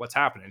around Dirk? What's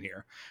happening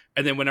here?"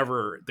 And then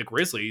whenever the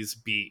Grizzlies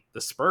beat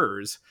the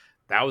Spurs,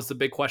 that was the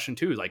big question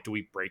too. Like, do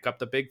we break up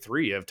the big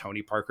three of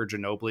Tony Parker,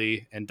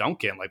 Ginobili, and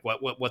Duncan? Like,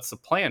 what's the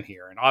plan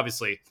here? And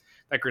obviously,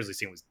 that Grizzlies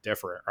team was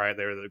different, right?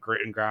 They were the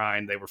grit and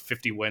grind. They were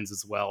 50 wins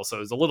as well, so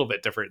it was a little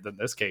bit different than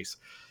this case.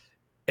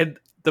 And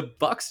the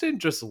Bucks didn't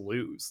just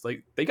lose;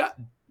 like they got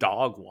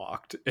dog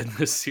walked in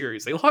this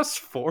series. They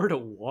lost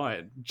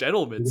 4-1,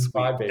 gentlemen's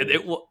sweep, and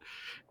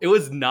it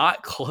was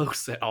not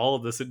close at all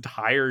this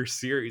entire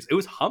series. It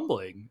was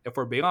humbling, if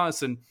we're being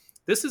honest. And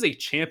this is a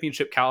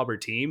championship caliber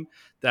team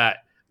that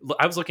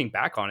I was looking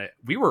back on it.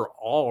 We were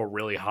all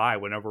really high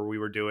whenever we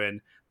were doing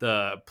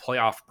the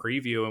playoff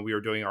preview and we were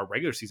doing our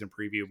regular season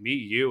preview. Me,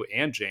 you,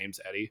 and James,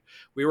 Eddie,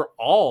 we were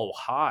all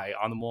high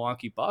on the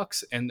Milwaukee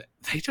Bucks, and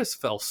they just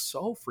fell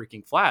so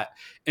freaking flat.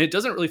 And it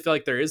doesn't really feel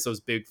like there is those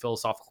big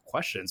philosophical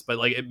questions, but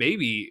like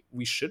maybe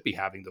we should be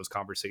having those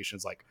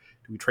conversations. Like,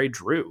 do we trade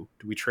Drew?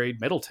 Do we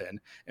trade Middleton?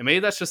 And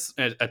maybe that's just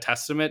a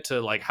testament to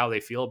like how they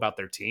feel about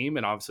their team.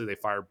 And obviously they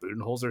fired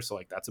Budenholzer, so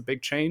like that's a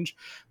big change.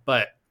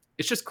 But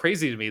it's just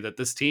crazy to me that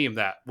this team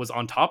that was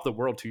on top of the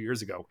world 2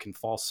 years ago can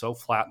fall so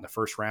flat in the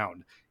first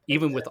round,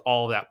 even with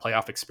all that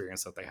playoff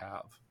experience that they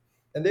have.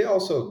 And they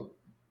also,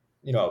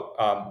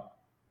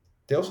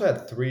 they also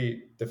had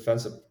 3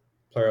 defensive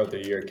player of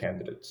the year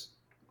candidates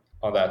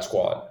on that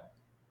squad.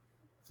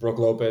 Brook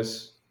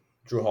Lopez,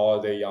 Drew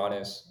Holiday,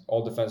 Giannis,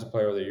 all defensive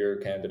player of the year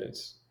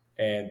candidates.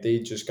 And they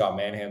just got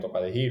manhandled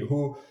by the Heat,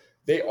 who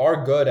they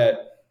are good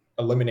at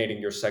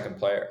eliminating your second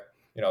player.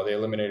 They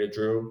eliminated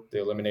Drew, they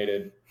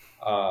eliminated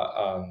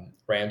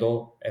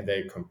Randall, and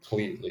they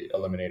completely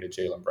eliminated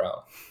Jaylen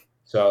Brown.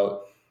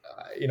 So,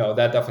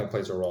 that definitely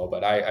plays a role.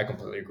 But I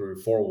completely agree.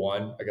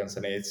 4-1 against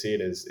an 8th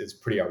seed is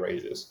pretty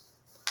outrageous.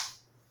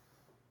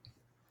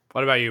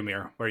 What about you,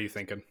 Mir? What are you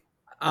thinking?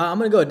 I'm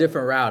going to go a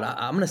different route.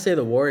 I'm going to say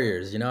the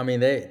Warriors. I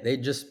mean, they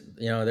just,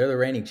 they're the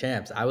reigning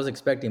champs. I was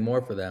expecting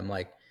more for them.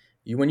 Like,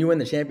 when you win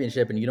the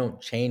championship and you don't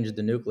change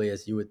the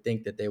nucleus, you would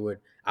think that they would.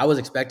 I was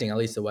expecting at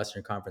least the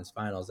Western Conference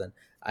Finals, and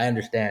I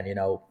understand,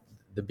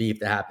 the beef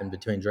that happened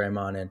between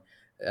Draymond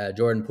and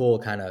Jordan Poole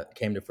kind of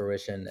came to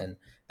fruition, and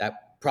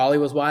that probably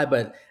was why.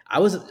 But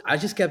I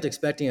just kept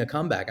expecting a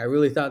comeback. I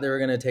really thought they were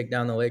going to take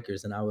down the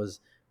Lakers, and I was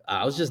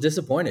just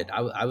disappointed.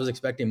 I was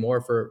expecting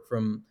more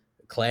from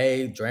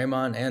Clay,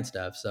 Draymond, and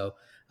Steph. So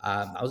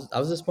I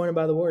was disappointed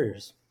by the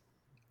Warriors.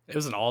 It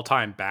was an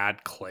all-time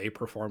bad Clay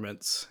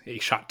performance. He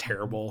shot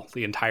terrible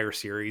the entire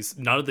series.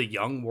 None of the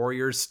young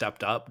Warriors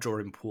stepped up.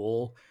 Jordan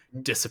Poole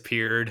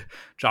disappeared.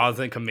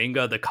 Jonathan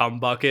Kuminga, the cum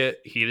bucket,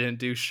 he didn't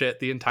do shit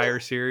the entire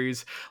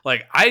series.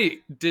 Like, I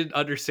didn't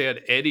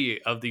understand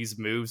any of these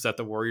moves that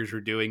the Warriors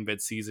were doing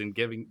mid-season,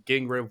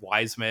 getting rid of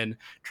Wiseman,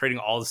 trading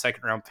all the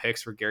second-round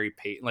picks for Gary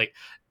Payton. Like,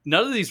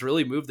 none of these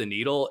really moved the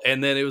needle.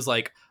 And then it was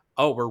like,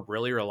 oh, we're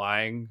really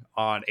relying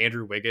on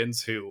Andrew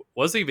Wiggins, who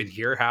wasn't even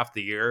here half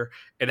the year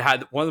and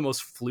had one of the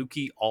most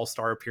fluky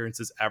all-star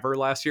appearances ever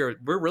last year.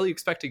 We're really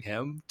expecting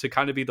him to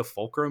kind of be the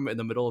fulcrum in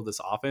the middle of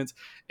this offense.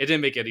 It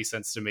didn't make any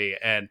sense to me.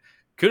 And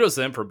kudos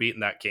to them for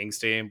beating that Kings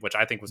team, which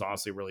I think was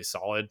honestly really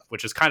solid,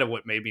 which is kind of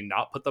what made me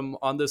not put them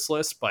on this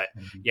list. But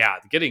yeah,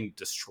 getting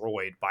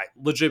destroyed by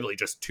legitimately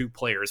just 2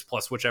 players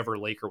plus whichever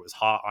Laker was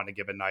hot on a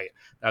given night,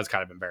 that was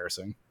kind of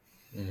embarrassing.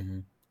 Mm-hmm.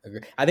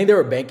 I think they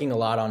were banking a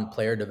lot on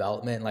player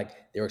development. Like,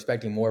 they were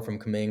expecting more from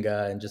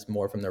Kuminga and just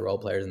more from their role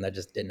players, and that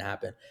just didn't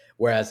happen.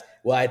 Whereas,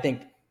 I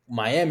think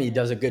Miami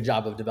does a good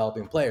job of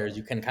developing players.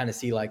 You can kind of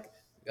see like,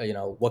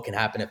 what can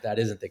happen if that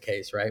isn't the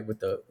case, right? With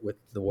the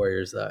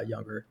Warriors'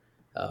 younger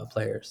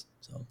players.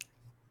 So,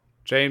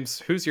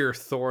 James, who's your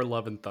Thor: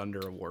 Love and Thunder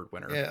award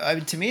winner? Yeah, I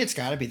mean, to me, it's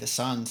got to be the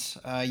Suns.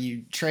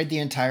 You trade the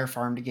entire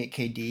farm to get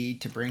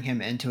KD to bring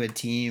him into a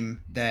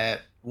team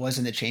that was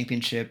in the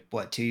championship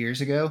 2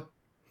 years ago.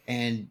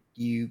 and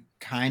you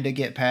kind of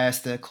get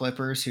past the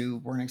Clippers, who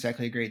weren't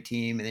exactly a great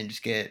team, and then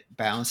just get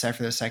bounced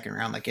after the second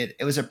round. Like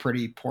it was a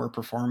pretty poor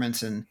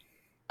performance, and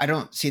I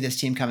don't see this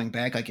team coming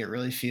back. Like it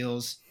really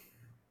feels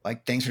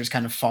like things are just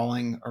kind of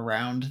falling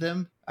around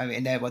them. I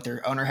mean, that what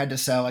their owner had to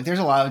sell. Like there's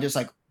a lot of just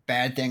like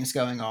bad things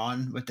going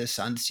on with this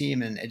Suns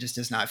team, and it just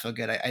does not feel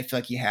good. I feel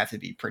like you have to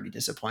be pretty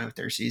disappointed with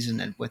their season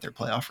and with their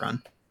playoff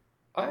run.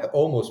 I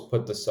almost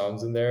put the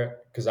Suns in there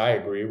because I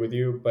agree with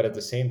you, but at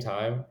the same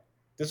time,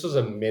 this was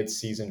a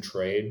mid-season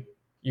trade.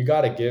 You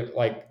got to give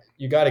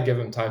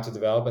them time to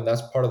develop, and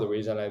that's part of the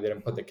reason I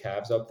didn't put the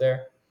Cavs up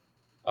there,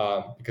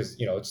 because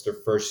it's their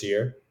first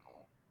year.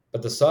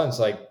 But the Suns,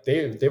 like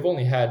they've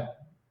only had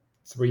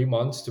 3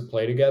 months to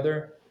play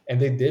together, and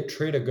they did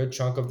trade a good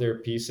chunk of their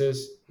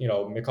pieces.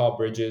 Mikal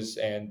Bridges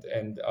and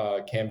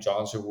Cam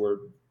Johnson were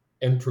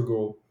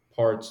integral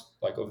parts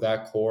like of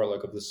that core,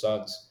 like of the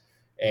Suns,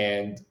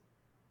 and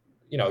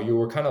you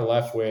were kind of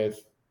left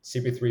with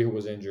CP3 who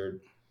was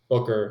injured,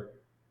 Booker,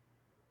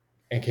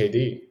 and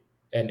KD,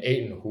 and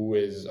Aiton who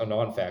is a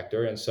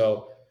non-factor. And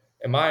so,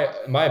 in my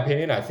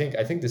opinion, I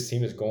think this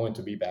team is going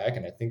to be back,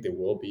 and I think they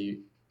will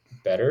be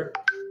better,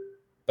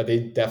 but they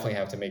definitely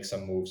have to make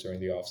some moves during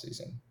the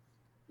offseason.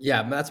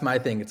 Yeah, that's my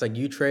thing. It's like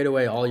you trade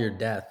away all your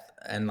depth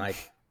and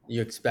like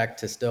you expect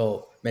to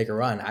still make a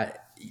run.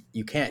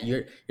 You can't.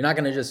 You're not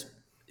going to just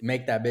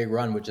make that big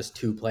run with just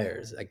two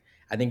players. Like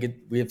I think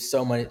we have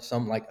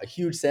like a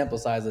huge sample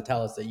size to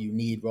tell us that you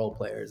need role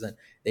players, and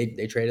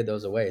they traded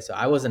those away. So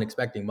I wasn't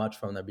expecting much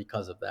from them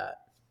because of that.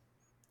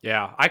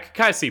 Yeah, I could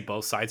kind of see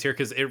both sides here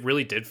because it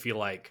really did feel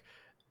like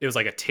it was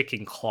like a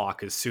ticking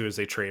clock as soon as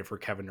they traded for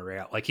Kevin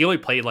Durant. Like he only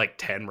played like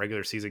 10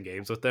 regular season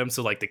games with them.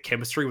 So like the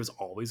chemistry was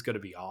always going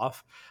to be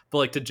off. But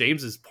like to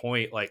James's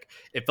point, like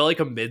it felt like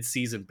a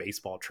mid-season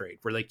baseball trade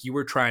where like you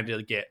were trying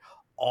to get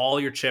all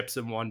your chips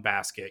in one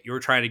basket. You were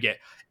trying to get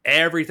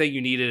everything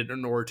you needed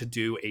in order to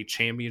do a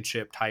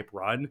championship type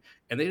run,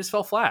 and they just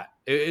fell flat.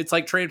 It's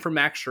like trading for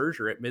Max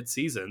Scherzer at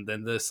midseason.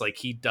 Then this, like,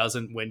 he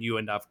doesn't win you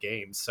enough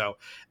games. So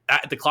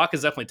the clock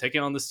is definitely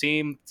ticking on this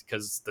team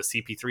because the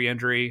CP3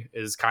 injury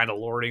is kind of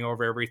lording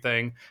over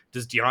everything.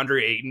 Does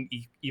DeAndre Ayton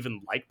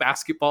even like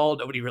basketball?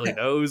 Nobody really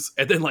knows.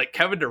 And then like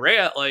Kevin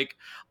Durant, like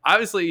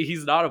obviously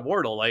he's not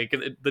immortal. Like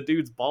the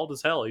dude's bald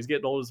as hell. He's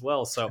getting old as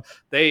well. So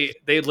they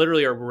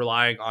literally are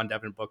relying on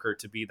Devin Booker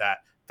to be that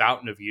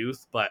fountain of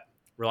youth, but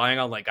relying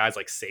on like guys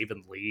like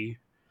Saban Lee,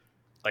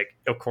 like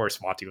of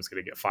course Monty was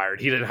going to get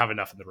fired. He didn't have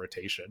enough in the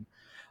rotation.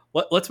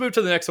 Let's move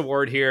to the next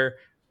award here.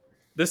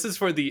 This is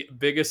for the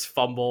biggest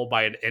fumble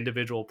by an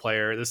individual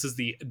player. This is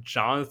the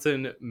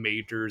Jonathan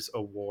Majors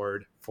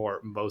Award for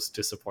most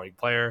disappointing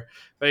player.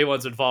 If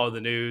anyone's been following the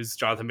news,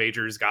 Jonathan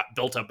Majors got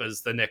built up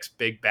as the next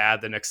big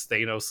bad, the next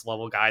Thanos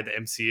level guy in the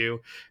MCU.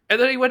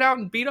 And then he went out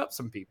and beat up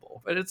some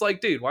people. And it's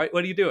like, dude, what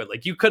are you doing?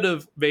 Like you could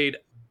have made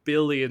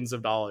billions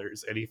of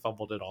dollars and he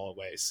fumbled it all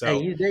away. So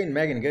hey, he's dating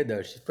Megan Good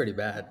though. She's pretty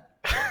bad.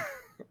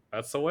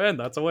 That's a win.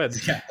 That's a win.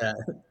 Yeah.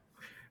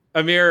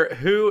 Amir,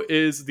 who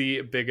is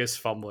the biggest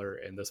fumbler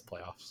in this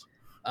playoffs?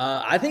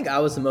 I think I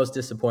was the most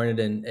disappointed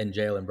in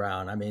Jaylen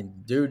Brown. I mean,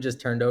 dude just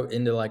turned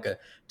into like a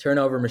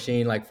turnover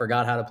machine, like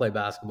forgot how to play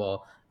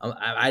basketball.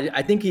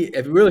 I think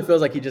it really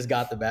feels like he just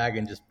got the bag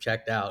and just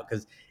checked out,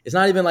 because it's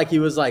not even like he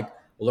was like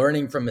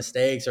learning from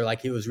mistakes or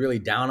like he was really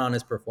down on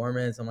his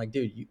performance. I'm like,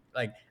 dude,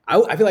 I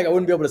feel like I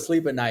wouldn't be able to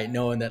sleep at night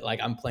knowing that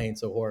like I'm playing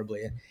so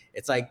horribly. And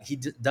it's like he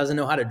doesn't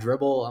know how to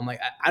dribble. I'm like,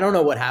 I don't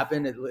know what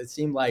happened. It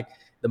seemed like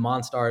the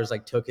Monstars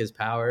like took his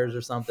powers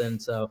or something.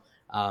 So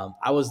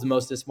I was the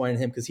most disappointed in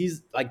him because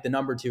he's like the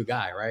number 2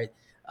 guy, right?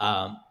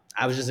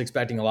 I was just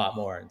expecting a lot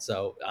more. And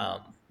so,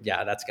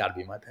 yeah, that's got to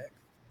be my pick.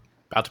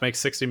 About to make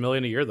 $60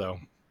 million a year, though.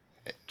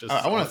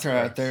 I want to throw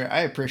out there,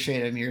 I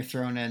appreciate Amir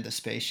throwing in the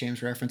Space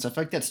James reference. I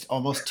feel like that's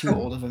almost too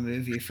old of a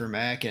movie for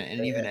Mac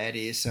and even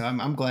Eddie. So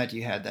I'm glad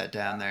you had that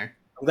down there.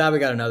 I'm glad we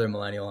got another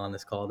millennial on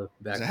this call to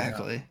back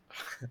exactly.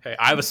 Hey,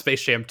 I have a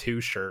Space Jam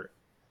 2 shirt.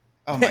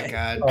 Oh my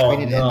God.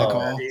 We need to end the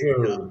call.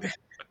 Dude.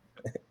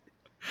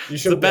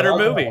 It's a better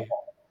movie.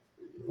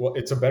 Well,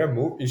 it's a better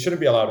movie. You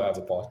shouldn't be allowed to have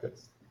the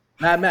podcast.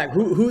 Matt,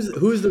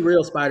 who's the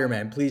real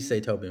Spider-Man? Please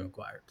say Tobey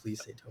Maguire.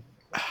 Please say Tobey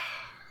Maguire.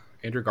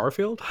 Andrew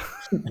Garfield?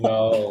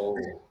 No.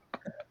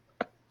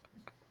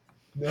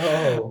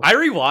 No. I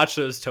rewatched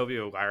those Tobey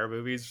Maguire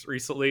movies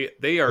recently.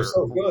 They are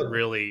so good.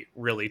 Really,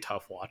 really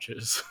tough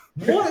watches.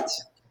 What?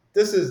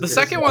 The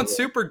second one's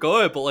super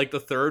good, but like the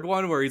third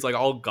one where he's like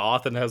all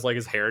goth and has like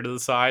his hair to the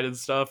side and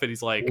stuff, and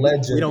he's like,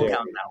 legendary. We don't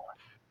count that one.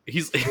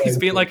 He's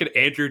being like an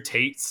Andrew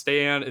Tate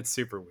stan. It's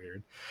super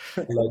weird.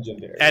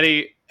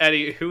 Legendary.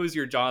 Eddie, who is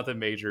your Jonathan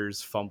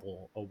Majors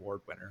fumble award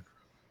winner?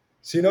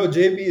 So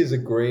JB is a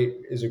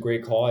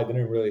great call. I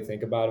didn't really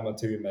think about him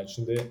until you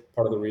mentioned it.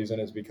 Part of the reason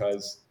is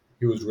because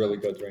he was really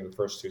good during the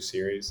first 2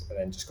 series and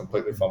then just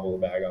completely fumbled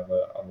the bag on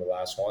the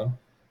last one.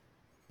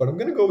 But I'm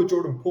gonna go with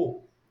Jordan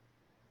Poole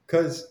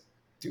because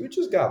dude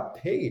just got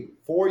paid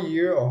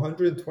 4-year,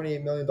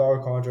 $128 million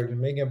contract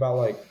and making about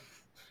like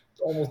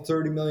almost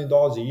 $30 million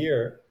a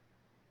year,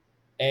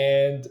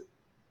 and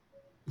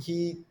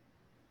he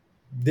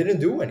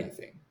didn't do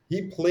anything.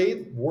 he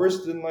played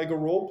worse than like a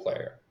role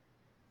player.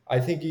 I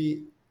think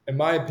he, in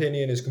my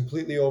opinion, is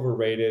completely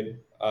overrated.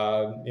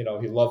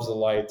 He loves the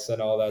lights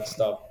and all that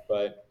stuff,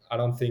 but I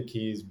don't think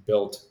he's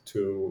built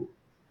to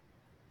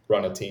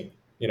run a team.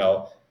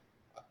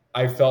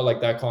 I felt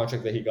like that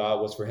contract that he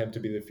got was for him to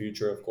be the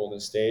future of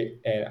Golden State,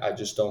 and I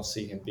just don't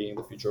see him being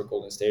the future of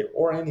Golden State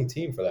or any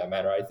team for that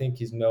matter. I think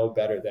he's no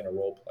better than a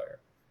role player.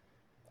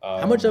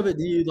 How much of it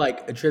do you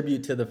like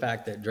attribute to the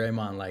fact that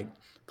Draymond like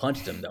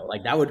punched him though?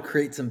 Like that would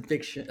create some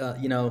fiction,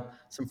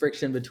 some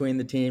friction between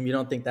the team. You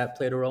don't think that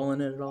played a role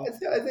in it at all?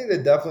 I think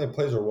that definitely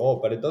plays a role,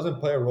 but it doesn't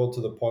play a role to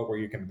the point where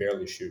you can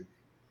barely shoot.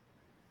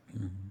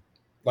 Mm-hmm.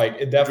 Like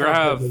it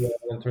definitely plays a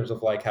role in terms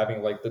of like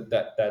having like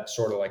that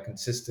sort of like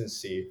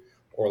consistency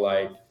or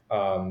like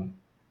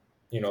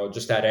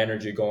just that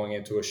energy going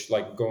into a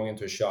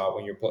shot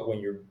when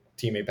your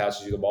teammate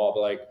passes you the ball,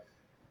 but like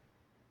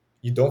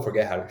you don't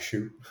forget how to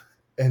shoot.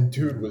 And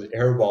dude was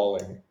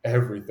airballing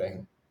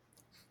everything.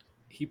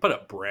 He put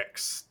up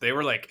bricks. They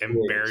were like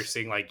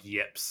embarrassing, like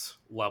yips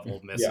level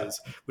misses.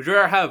 Yeah. Would you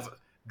rather have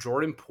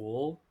Jordan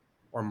Poole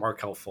or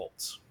Markelle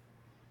Fultz?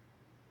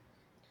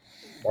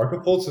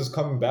 Markelle Fultz is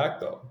coming back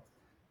though.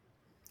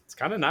 It's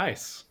kind of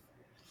nice.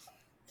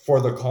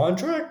 For the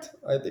contract,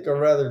 I think I'd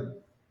rather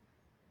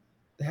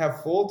have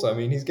Fultz. I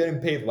mean, he's getting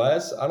paid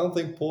less. I don't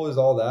think Poole is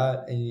all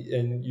that,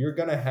 and you're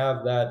gonna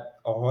have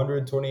that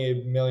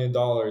 $128 million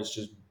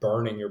just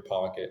burning your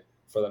pocket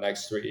for the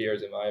next 3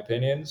 years, in my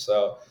opinion.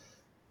 So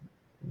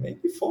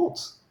maybe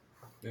Fultz.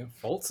 Yeah,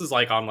 Fultz is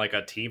like on like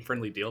a team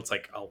friendly deal. It's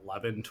like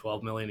 11,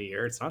 12 million a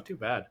year. It's not too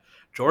bad.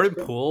 Jordan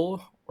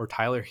Poole or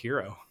Tyler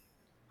Hero?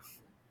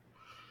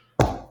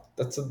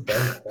 That's a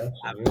dumb question.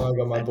 You know, I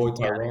got my boy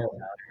Tyrone.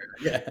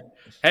 Yeah.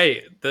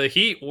 Hey, the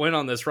Heat went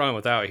on this run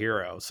without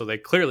Hero, so they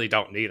clearly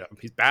don't need him.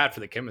 He's bad for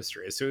the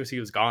chemistry. As soon as he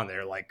was gone,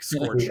 they're like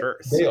scorched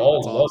earth. They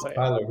all love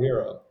Tyler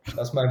Hero.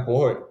 That's my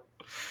boy.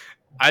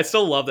 I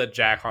still love that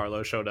Jack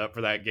Harlow showed up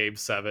for that Game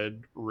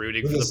 7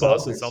 rooting for the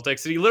Boston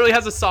Celtics. And he literally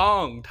has a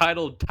song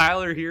titled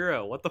Tyler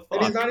Hero. What the fuck?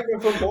 And he's not even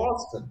from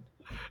Boston.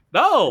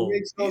 No.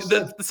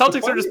 The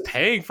Celtics are just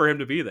paying for him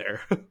to be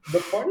there. The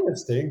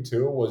funniest thing,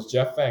 too, was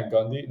Jeff Van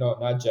Gundy. No,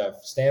 not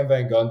Jeff. Stan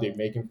Van Gundy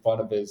making fun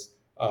of his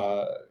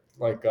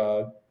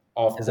off-court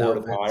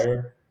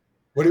attire.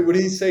 What did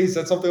he say? He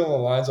said something along the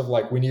lines of,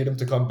 like, we need him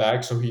to come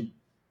back so we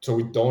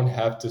don't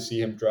have to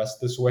see him dressed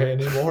this way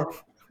anymore.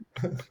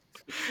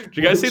 Did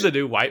you guys see the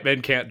new White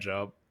Men Can't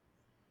Jump?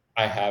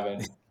 I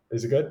haven't.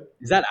 Is it good?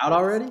 Is that out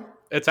already?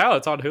 It's out.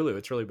 It's on Hulu.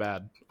 It's really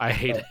bad. I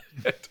hate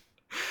it.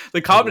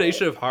 The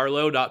combination of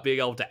Harlow not being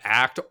able to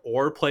act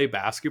or play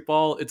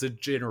basketball, it's a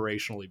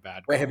generationally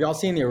bad. Wait, have y'all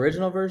seen the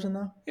original version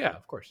though? Yeah,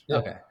 of course. Yeah.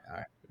 Okay, all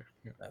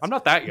right. I'm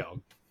not that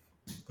young.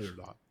 Believe it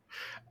or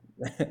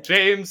not.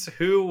 James,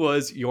 who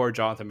was your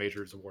Jonathan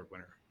Majors Award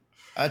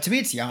winner? To me,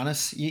 it's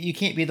Giannis. You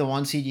can't be the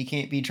 1 seed. You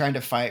can't be trying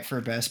to fight for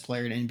best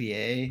player in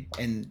NBA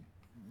and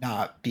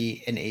not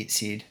be an 8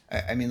 seed.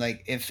 I mean,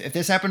 like if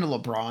this happened to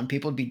LeBron,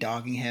 people would be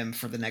dogging him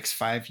for the next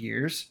 5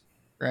 years,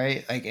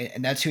 right? Like,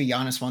 and that's who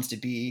Giannis wants to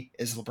be,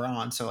 is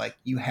LeBron. So like,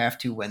 you have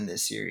to win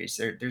this series.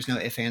 There's no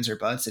ifs, ands, or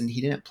buts, and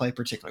he didn't play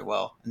particularly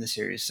well in the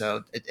series,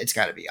 so it's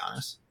got to be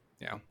Giannis.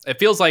 Yeah, it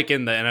feels like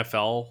in the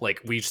NFL,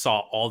 like we saw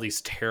all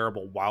these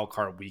terrible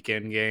wildcard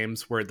weekend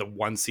games where the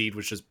 1 seed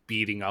was just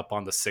beating up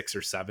on the 6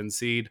 or 7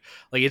 seed.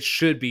 Like it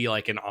should be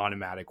like an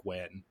automatic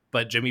win,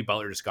 but Jimmy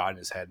Butler just got in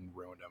his head and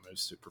ruined him. It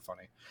was super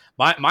funny.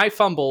 My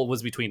fumble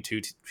was between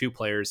two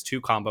players, 2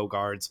 combo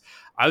guards.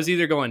 I was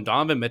either going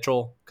Donovan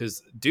Mitchell,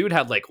 because dude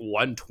had like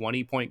 1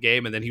 20-point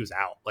game and then he was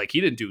out. Like he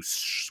didn't do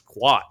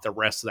squat the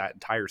rest of that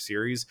entire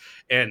series,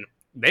 and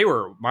they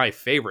were my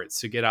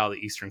favorites to get out of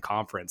the Eastern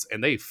Conference,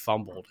 and they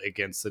fumbled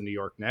against the New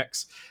York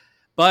Knicks.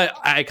 But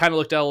I kind of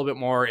looked at it a little bit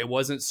more. It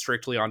wasn't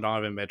strictly on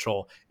Donovan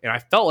Mitchell, and I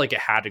felt like it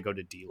had to go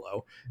to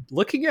D'Lo.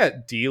 Looking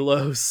at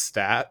D'Lo's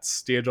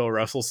stats, D'Angelo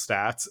Russell's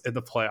stats in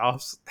the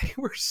playoffs, they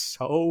were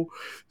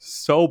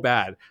so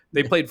bad.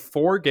 They played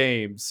 4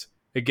 games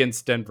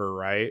against Denver,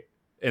 right,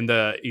 in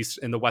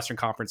the Western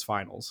Conference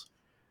Finals.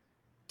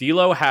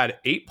 D'Lo had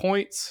 8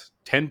 points,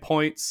 10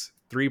 points,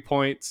 3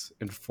 points,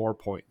 and 4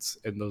 points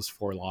in those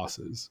 4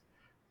 losses.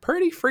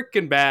 Pretty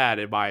freaking bad,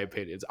 in my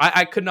opinion.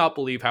 I could not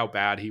believe how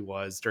bad he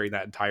was during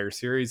that entire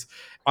series,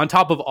 on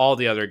top of all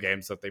the other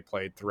games that they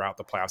played throughout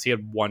the playoffs. He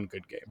had 1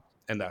 good game,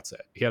 and that's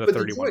it. He had a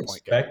 31-point game. Did you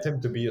expect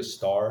him to be a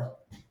star?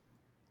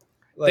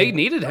 They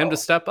needed him to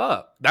step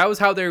up. That was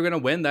how they were going to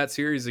win that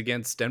series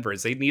against Denver.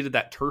 Is they needed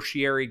that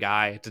tertiary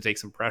guy to take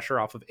some pressure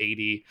off of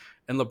AD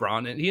and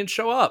LeBron, and he didn't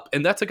show up.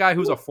 And that's a guy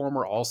who's a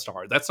former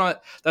All-Star. That's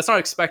not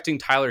expecting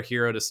Tyler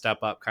Hero to step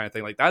up, kind of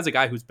thing. Like that's a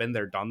guy who's been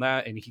there, done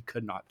that, and he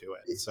could not do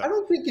it. So I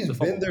don't think he's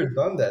been there,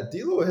 done that.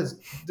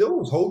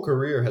 D'Lo's whole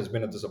career has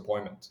been a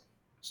disappointment,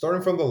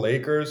 starting from the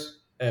Lakers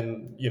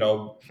and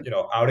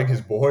outing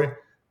his boy,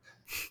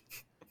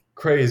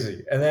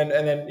 crazy, and then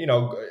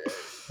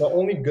the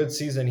only good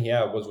season he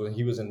had was when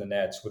he was in the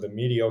Nets with a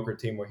mediocre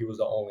team where he was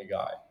the only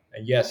guy.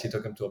 And yes, he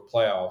took him to a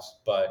playoffs,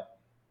 but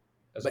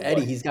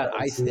Eddie, he's got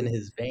ice in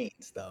his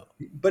veins, though.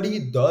 But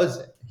he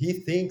doesn't. He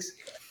thinks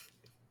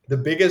the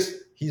biggest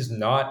he's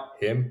not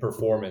him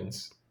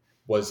performance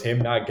was him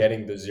not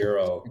getting the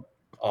 0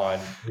 on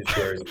his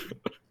jersey.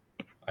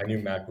 I knew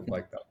Mac would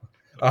like that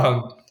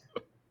one.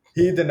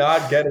 He did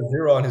not get a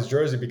 0 on his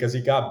jersey because he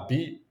got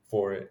beat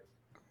for it.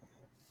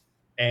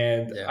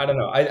 And Yeah. I don't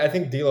know. I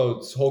think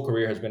D'Lo's whole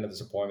career has been a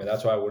disappointment.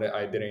 That's why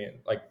I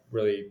didn't like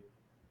really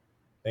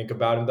think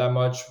about him that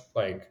much.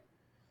 Like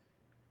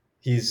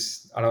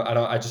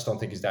I just don't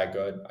think he's that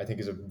good. I think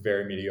he's a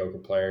very mediocre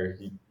player.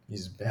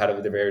 He's had a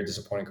very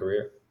disappointing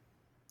career.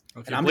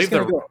 If And you I'm believe just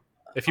gonna the go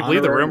if you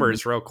believe the honorary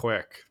rumors, real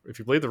quick, if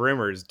you believe the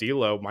rumors,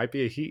 D'Lo might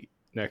be a Heat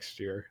next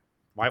year.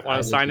 Might want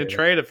I to sign agree. and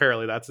trade.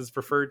 Apparently, that's his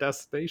preferred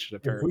destination.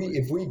 Apparently,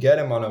 If we get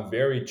him on a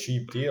very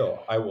cheap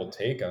deal, I will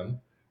take him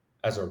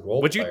as a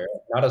role Would you- player,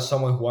 not as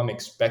someone who I'm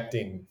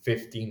expecting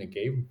 15 a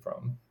game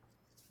from.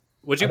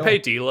 would you I pay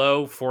don't-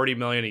 D'Lo $40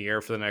 million a year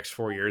for the next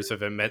 4 years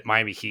if it meant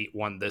Miami Heat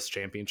won this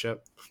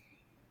championship?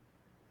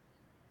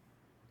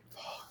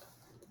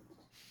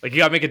 Like, you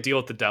gotta make a deal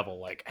with the devil.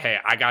 Like, hey,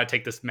 I gotta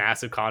take this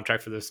massive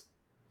contract for this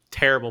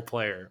terrible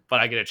player, but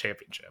I get a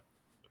championship.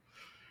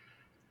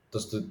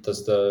 Does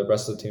the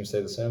rest of the team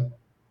stay the same?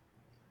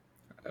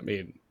 I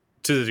mean,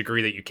 to the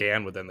degree that you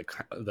can within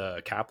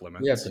the cap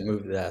limits. You have to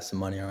move some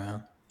money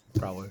around.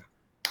 Probably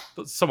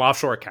some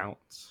offshore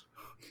accounts.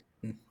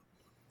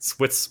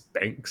 Swiss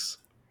banks.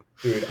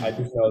 Dude, I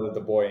just know that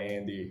the boy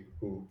Andy,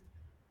 who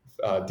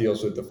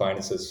deals with the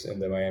finances in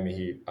the Miami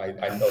Heat, I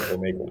know he'll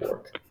make it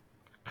work.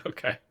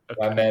 Okay.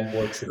 My man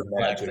works his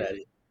Relax, magic.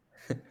 Eddie.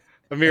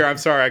 Amir, I'm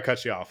sorry I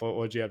cut you off. What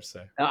would you have to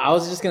say? I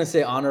was just gonna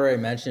say honorary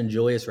mention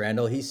Julius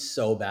Randle. He's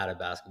so bad at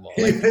basketball.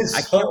 He Like, is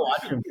I so- can't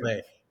watch him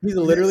play. He's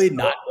literally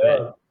not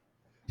good.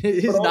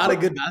 He's But not also- a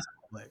good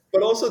basketball player.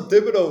 But also,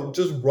 Thibodeau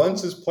just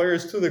runs his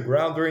players to the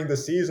ground during the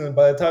season.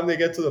 By the time they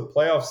get to the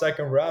playoff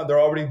second round, they're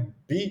already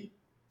beat.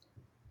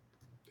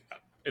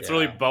 It's Yeah.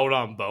 really bone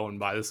on bone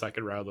by the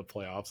second round of the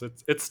playoffs.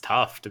 It's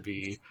tough to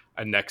be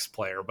a next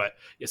player, but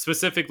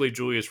specifically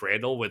Julius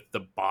Randle with the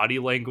body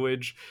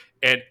language,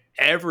 and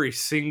every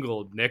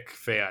single Knick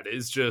fan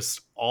is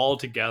just all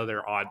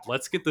together on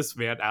let's get this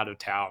man out of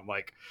town.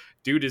 Like,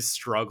 dude is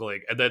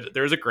struggling. And then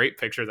there's a great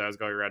picture that was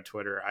going around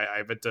Twitter.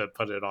 I meant to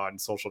put it on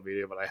social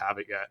media, but I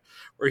haven't yet,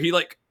 where he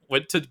like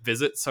went to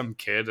visit some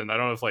kid, and I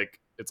don't know if like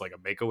it's like a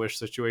Make-A-Wish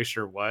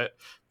situation or what,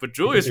 but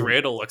Julius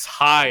Randle looks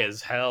high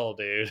as hell,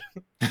 dude.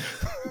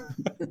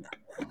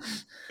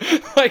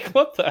 Like,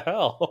 what the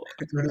hell?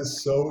 Dude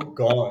is so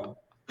gone.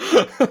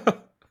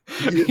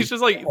 He's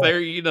just like there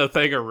eating a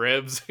thing of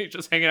ribs. He's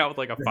just hanging out with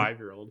like a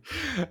 5-year-old.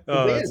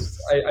 The thing is,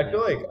 I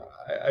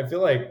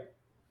feel like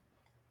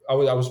I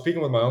was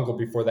speaking with my uncle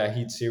before that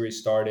Heat series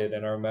started,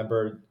 and I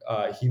remember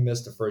he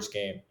missed the first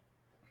game,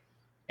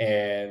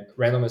 and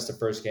Randall missed the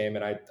first game,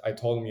 and I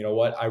told him, you know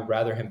what, I'd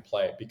rather him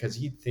play because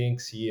he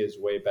thinks he is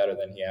way better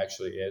than he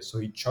actually is. So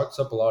he chucks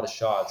up a lot of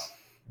shots,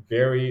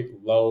 very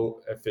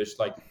low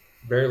efficiency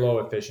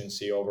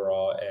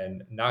overall,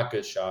 and not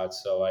good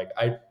shots. So like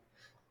I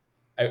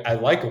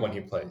like it when he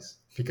plays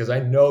because I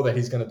know that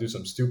he's going to do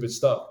some stupid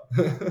stuff.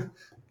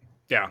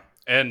 Yeah.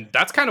 And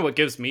that's kind of what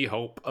gives me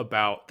hope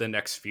about the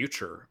next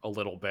future a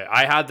little bit.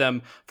 I had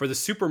them for the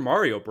Super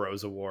Mario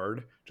Bros.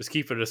 Award. Just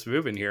keeping us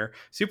moving here.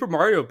 Super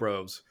Mario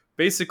Bros.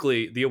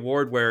 Basically the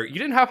award where you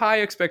didn't have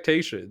high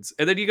expectations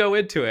and then you go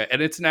into it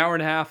and it's an hour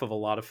and a half of a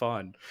lot of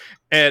fun.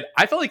 And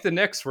I felt like the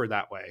Knicks were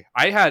that way.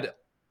 I had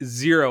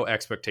zero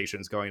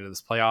expectations going into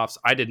this playoffs.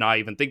 I did not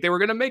even think they were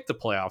going to make the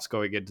playoffs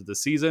going into the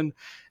season.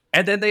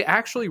 And then they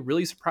actually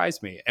really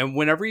surprised me. And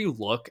whenever you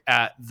look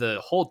at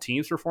the whole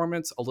team's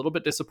performance, a little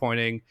bit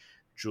disappointing.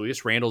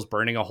 Julius Randle's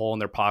burning a hole in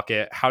their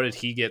pocket. How did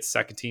he get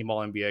second team All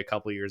NBA a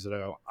couple of years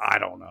ago? I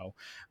don't know.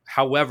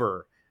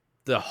 However,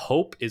 the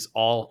hope is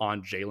all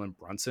on Jalen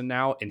Brunson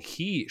now, and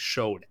he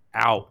showed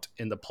out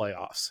in the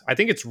playoffs. I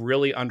think it's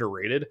really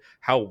underrated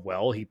how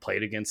well he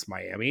played against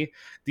Miami.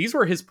 These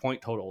were his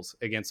point totals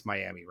against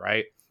Miami,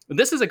 right? And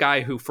this is a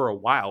guy who, for a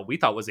while, we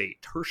thought was a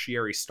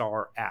tertiary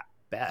star at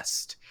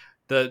best.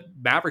 The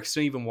Mavericks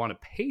didn't even want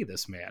to pay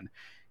this man.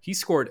 He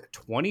scored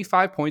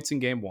 25 points in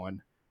game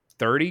 1,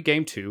 30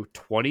 game 2,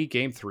 20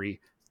 game 3,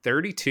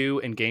 32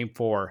 in game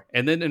 4.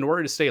 And then in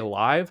order to stay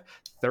alive,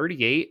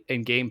 38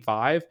 in game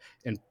 5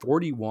 and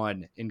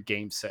 41 in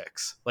game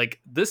 6. Like,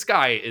 this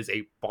guy is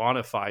a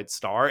bona fide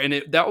star.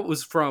 And that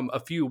was from a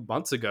few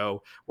months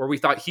ago where we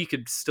thought he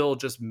could still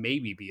just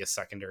maybe be a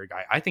secondary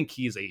guy. I think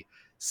he's a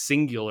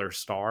singular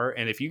star.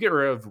 And if you get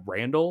rid of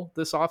Randle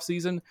this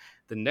offseason,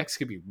 the Knicks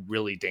could be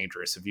really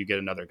dangerous if you get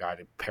another guy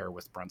to pair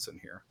with Brunson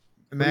here.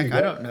 Mac,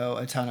 I don't know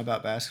a ton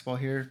about basketball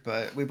here,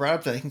 but we brought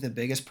up I think the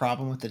biggest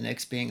problem with the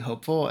Knicks being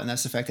hopeful, and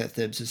that's the fact that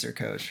Thibs is their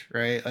coach,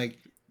 right? Like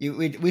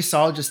we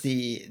saw just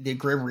the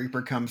Grim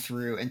Reaper come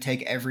through and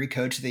take every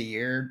coach of the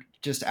year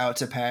just out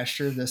to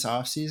pasture this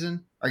offseason.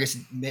 Or I guess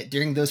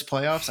during those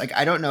playoffs, like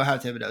I don't know how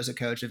Thibodeau's a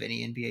coach of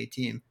any NBA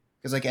team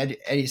because, like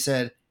Eddie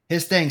said,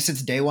 his thing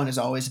since day one has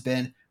always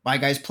been my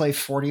guys play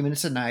 40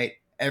 minutes a night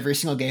every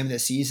single game of the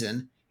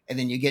season. And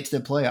then you get to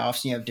the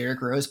playoffs and you have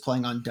Derrick Rose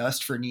playing on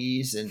dust for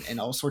knees and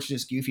all sorts of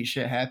just goofy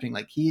shit happening.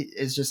 Like, he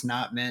is just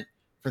not meant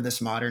for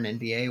this modern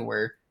NBA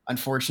where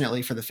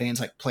unfortunately for the fans,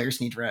 like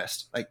players need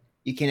rest. Like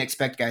you can't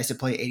expect guys to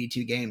play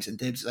 82 games, and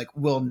Thibs like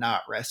will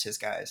not rest his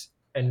guys.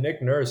 And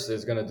Nick Nurse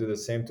is going to do the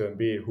same to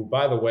Embiid, who,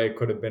 by the way,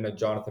 could have been a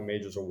Jonathan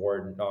Majors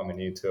Award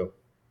nominee too.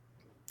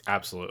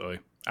 Absolutely.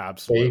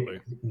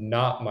 Fake,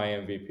 not my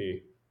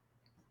MVP.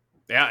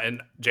 Yeah,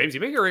 and James, you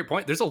make a great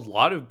point. There's a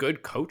lot of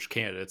good coach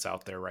candidates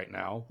out there right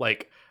now.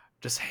 Like,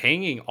 just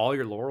hanging all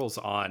your laurels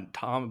on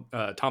Tom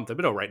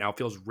Thibodeau right now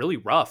feels really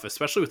rough,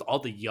 especially with all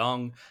the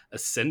young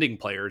ascending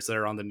players that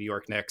are on the New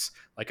York Knicks,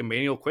 like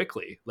Emmanuel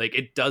Quickley. Like,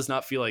 it does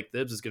not feel like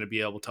Thibs is going to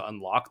be able to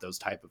unlock those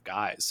type of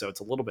guys. So it's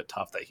a little bit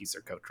tough that he's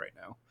their coach right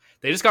now.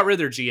 They just got rid of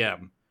their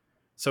GM,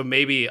 so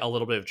maybe a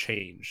little bit of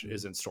change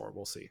is in store.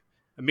 We'll see.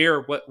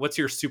 Amir, what's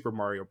your Super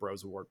Mario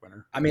Bros. Award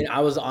winner? I mean, I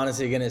was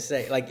honestly going to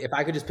say, like, if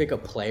I could just pick a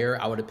player,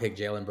 I would have picked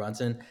Jalen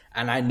Brunson.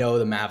 And I know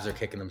the Mavs are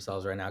kicking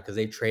themselves right now because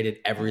they traded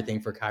everything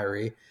for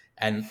Kyrie.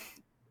 And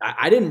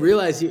I didn't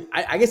realize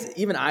I guess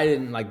even I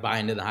didn't like buy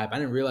into the hype. I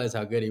didn't realize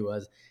how good he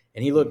was.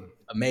 And he looked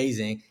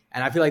amazing.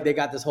 And I feel like they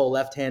got this whole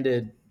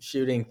left-handed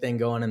shooting thing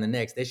going in the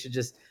Knicks. They should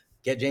just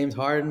get James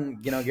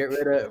Harden, get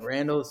rid of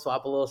Randall,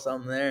 swap a little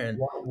something there, and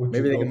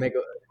maybe they can make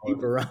a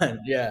deeper run.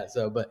 Yeah.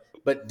 So,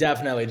 but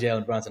definitely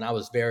Jalen Brunson. I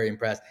was very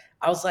impressed.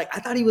 I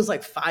thought he was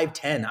like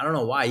 5'10". I don't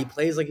know why. He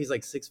plays like he's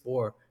like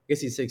 6'4". I guess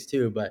he's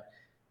 6'2", but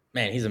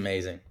man, he's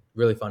amazing.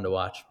 Really fun to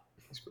watch.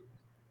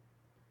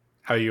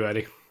 How are you,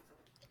 Eddie?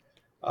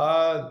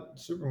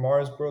 Super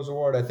Mario Bros.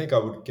 Award. I think I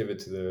would give it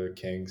to the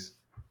Kings.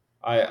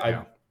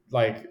 I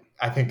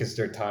think it's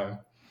their time.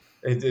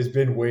 It's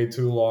been way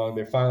too long.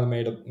 They finally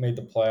made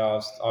the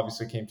playoffs.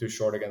 Obviously, came too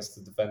short against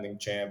the defending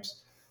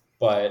champs.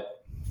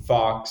 But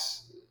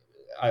Fox,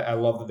 I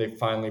love that they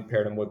finally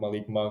paired him with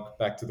Malik Monk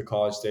back to the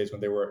college days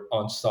when they were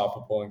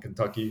unstoppable in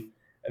Kentucky.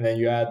 And then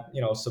you add,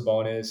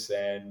 Sabonis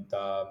and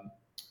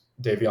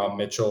Davion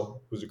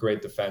Mitchell, who's a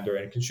great defender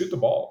and can shoot the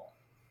ball.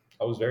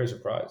 I was very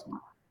surprised.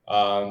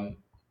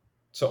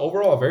 So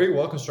overall, a very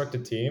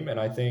well-constructed team. And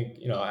I think,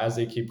 as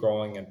they keep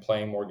growing and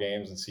playing more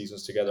games and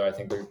seasons together, I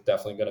think they're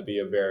definitely going to be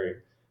a very,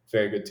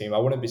 very good team. I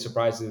wouldn't be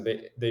surprised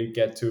if they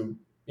get to,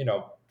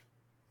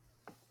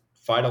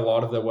 fight a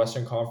lot of the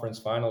Western Conference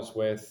finals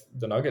with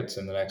the Nuggets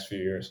in the next few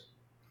years.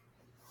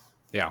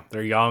 Yeah,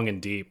 they're young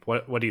and deep.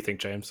 What do you think,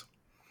 James?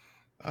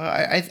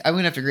 I'm going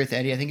to have to agree with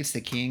Eddie. I think it's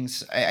the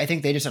Kings. I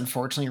think they just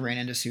unfortunately ran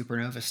into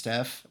Supernova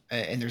Steph,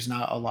 and there's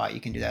not a lot you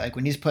can do that. Like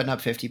when he's putting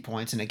up 50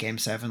 points in a game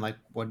 7, like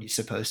what are you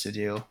supposed to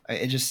do?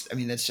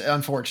 That's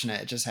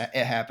unfortunate.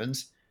 It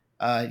happens.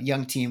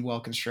 Young team, well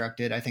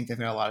constructed. I think they've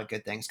got a lot of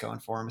good things going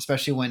for them,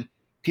 especially when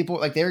people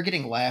like they were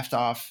getting laughed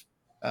off,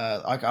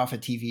 off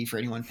of TV for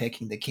anyone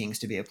picking the Kings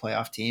to be a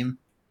playoff team.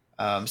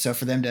 So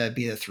for them to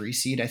be the 3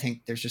 seed, I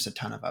think there's just a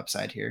ton of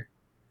upside here.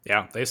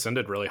 Yeah, they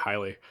ascended really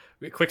highly.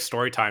 Quick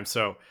story time.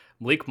 So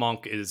Malik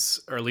Monk is,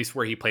 or at least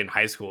where he played in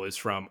high school, is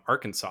from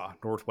Arkansas,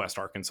 Northwest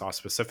Arkansas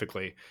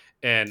specifically.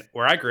 And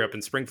where I grew up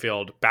in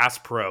Springfield, Bass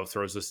Pro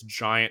throws this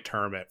giant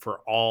tournament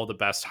for all the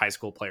best high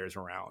school players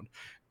around.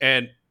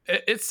 And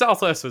it's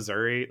Southwest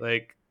Missouri.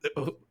 Like,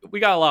 we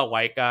got a lot of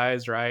white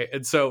guys, right?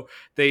 And so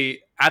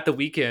at the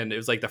weekend, it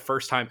was like the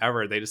first time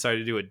ever they decided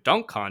to do a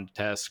dunk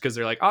contest because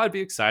they're like, oh, it'd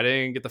be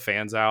exciting, get the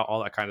fans out,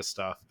 all that kind of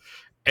stuff.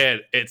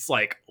 And it's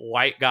like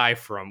white guy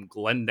from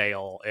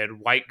Glendale and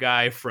white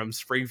guy from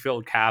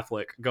Springfield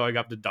Catholic going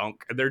up to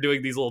dunk. And they're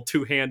doing these little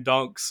 2-hand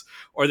dunks,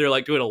 or they're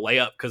like doing a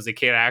layup because they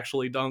can't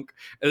actually dunk.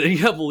 And then you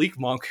have Malik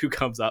Monk who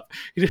comes up,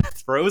 he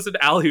just throws an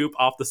alley-oop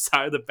off the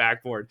side of the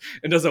backboard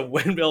and does a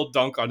windmill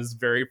dunk on his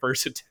very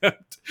first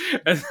attempt.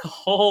 And the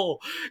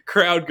whole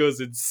crowd goes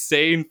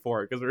insane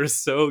for it because we're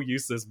so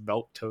used to this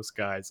milquetoast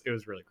guys. It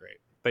was really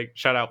great.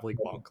 Shout out Malik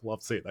Monk.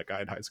 Love seeing that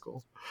guy in high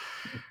school.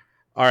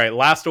 All right,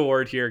 last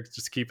award here,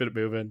 just keeping it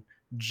moving.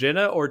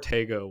 Jenna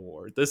Ortega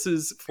Award. This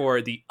is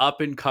for the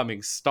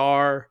up-and-coming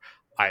star.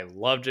 I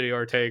love Jenny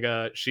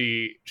Ortega.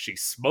 She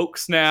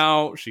smokes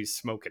now. She's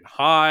smoking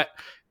hot.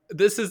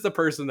 This is the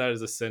person that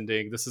is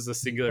ascending. This is a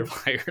singular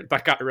player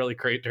that got really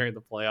great during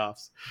the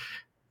playoffs.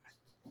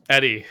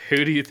 Eddie,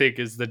 who do you think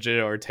is the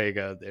Jenna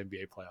Ortega of the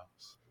NBA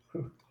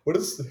playoffs? What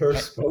does her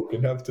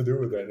smoking have to do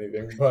with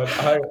anything? But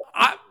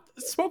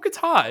smoking's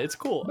hot. It's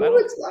cool. No,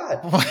 it's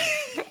not.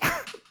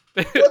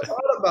 What's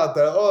hot about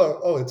that?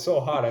 Oh, it's so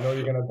hot. I know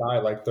you're gonna die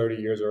like 30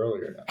 years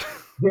earlier now.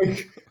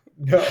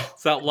 No,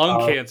 it's that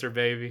lung cancer,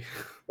 baby.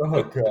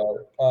 Oh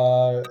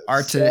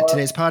god.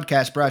 Today's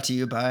podcast brought to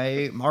you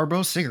by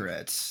Marlboro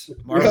cigarettes.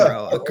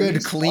 Marlboro, a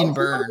good clean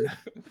burn.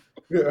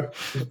 Yeah,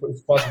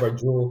 it's sponsored by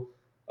Juul.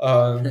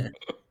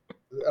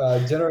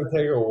 Jenna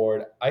Ortega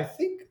Award. I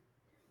think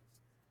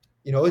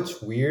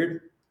it's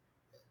weird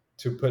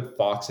to put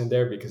Fox in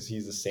there because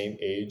he's the same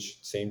age,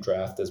 same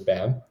draft as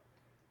Bam.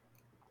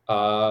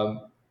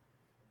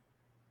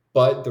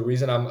 But the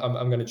reason I'm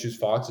going to choose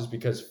Fox is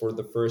because for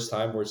the first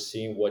time we're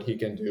seeing what he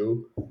can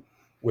do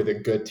with a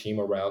good team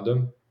around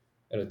him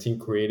and a team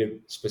created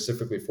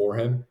specifically for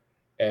him.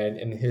 And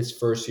in his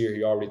first year,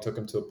 he already took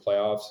him to the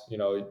playoffs.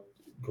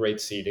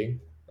 Great seeding.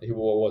 He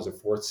was a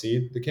 4th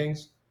seed, the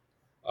Kings.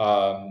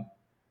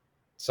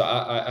 So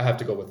I have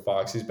to go with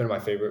Fox. He's been one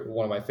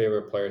of my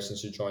favorite players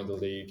since he joined the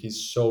league.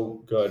 He's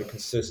so good,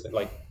 consistent.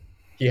 Like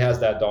he has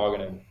that dog in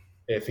him.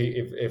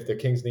 If the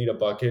Kings need a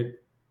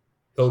bucket,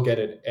 he'll get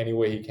it any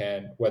way he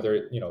can.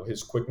 Whether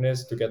his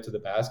quickness to get to the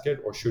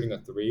basket or shooting a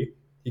three,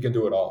 he can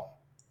do it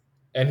all.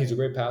 And he's a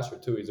great passer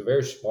too. He's a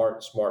very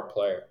smart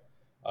player.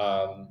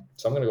 So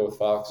I'm gonna go with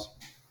Fox.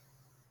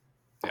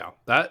 Yeah,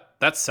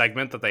 that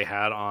segment that they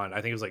had on, I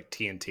think it was like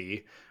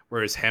TNT,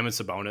 where it's him and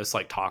Sabonis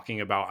like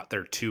talking about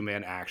their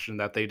 2-man action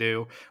that they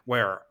do,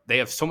 where they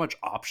have so much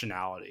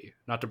optionality.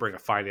 Not to bring a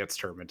finance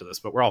term into this,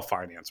 but we're all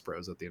finance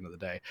pros at the end of the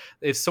day.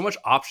 They have so much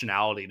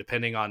optionality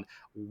depending on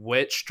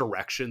which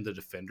direction the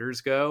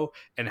defenders go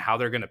and how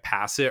they're going to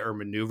pass it or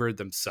maneuver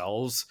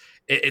themselves.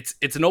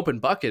 It's an open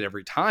bucket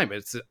every time.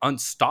 It's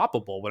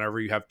unstoppable whenever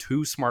you have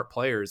two smart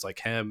players like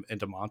him and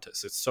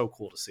DeMontis. It's so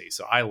cool to see.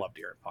 So I love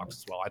De'Aaron Fox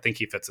as well. I think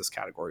he fits this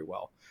category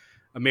well.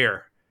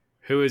 Amir,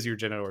 who is your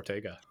Jenna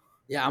Ortega?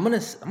 Yeah, I'm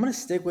gonna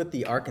stick with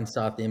the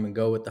Arkansas theme and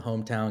go with the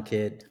hometown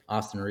kid,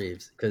 Austin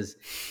Reeves, because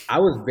I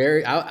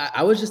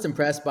was just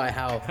impressed by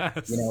how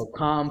Yes.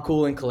 calm,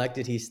 cool, and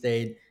collected he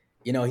stayed.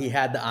 He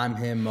had the I'm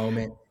him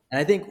moment, and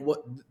I think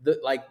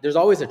there's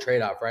always a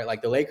trade off, right?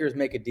 Like the Lakers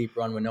make a deep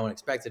run when no one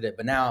expected it,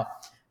 but now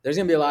there's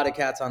gonna be a lot of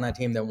cats on that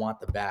team that want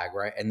the bag,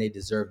 right? And they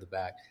deserve the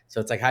bag. So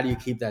it's like, how do you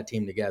keep that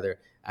team together?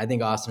 I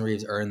think Austin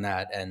Reeves earned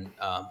that, and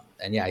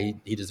yeah,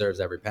 he deserves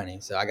every penny.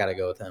 So I got to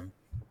go with him.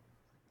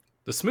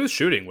 The smooth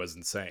shooting was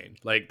insane.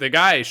 Like the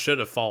guy should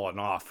have fallen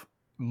off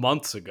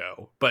months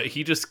ago, but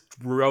he just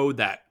rode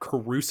that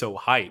Caruso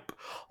hype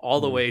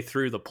all the way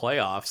through the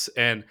playoffs.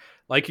 And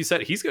like you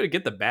said, he's going to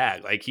get the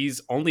bag. Like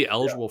he's only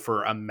eligible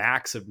for a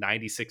max of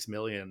 96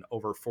 million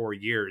over 4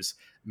 years.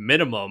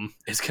 Minimum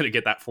is going to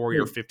get that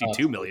 4-year,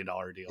 $52 million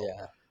deal.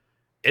 Yeah.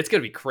 It's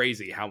going to be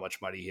crazy how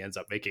much money he ends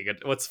up making. And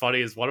what's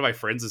funny is one of my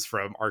friends is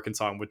from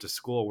Arkansas and went to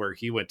school where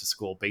he went to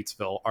school,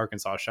 Batesville,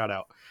 Arkansas, shout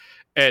out.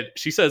 And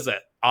she says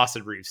that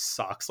Austin Reeves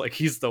sucks. Like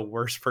he's the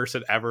worst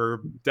person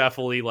ever.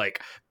 Definitely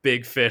like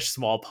big fish,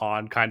 small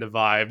pond kind of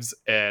vibes.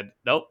 And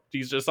nope,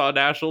 he's just on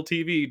national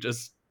TV,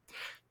 just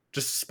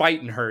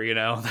spiting her,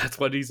 That's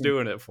what he's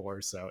doing it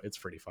for. So it's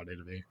pretty funny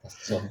to me.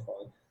 That's so fun.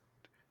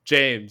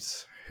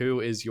 James, who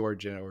is your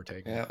Jenna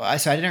Ortega? Yeah, well, I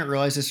didn't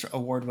realize this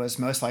award was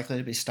most likely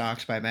to be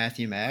stocked by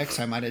Matthew Mack,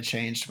 so I might have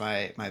changed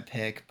my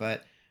pick,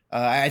 but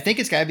I think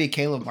it's got to be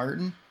Caleb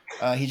Martin.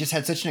 He just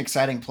had such an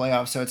exciting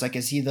playoff, so it's like,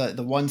 is he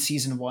the one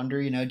season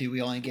wonder? Do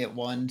we only get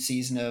one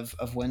season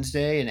of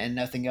Wednesday and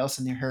nothing else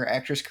in her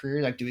actress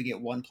career? Like, do we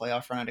get one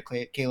playoff run out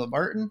of Caleb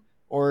Martin,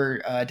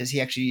 or does he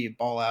actually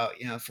ball out?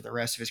 For the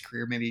rest of his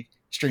career, maybe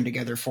string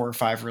together 4 or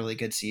 5 really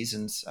good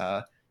seasons.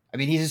 I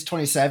mean, he's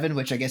 27,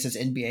 which I guess is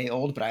NBA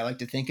old, but I like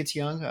to think it's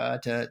young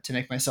to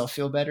make myself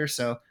feel better.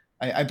 So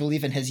I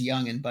believe in his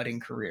young and budding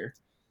career.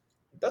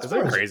 That's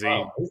crazy.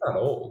 He's not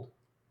old.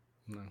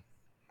 No.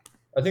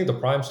 I think the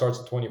prime starts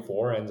at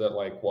 24, ends at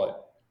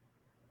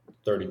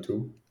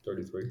 32,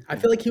 33. I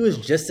feel like he was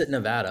just at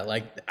Nevada.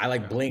 Like I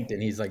blinked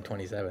and he's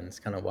 27. It's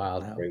kind of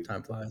wild how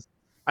time flies.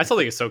 I still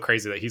think it's so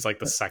crazy that he's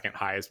the second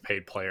highest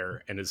paid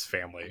player in his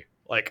family.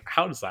 Like,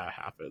 how does that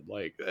happen?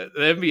 Like, the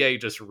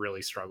NBA just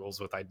really struggles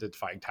with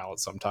identifying talent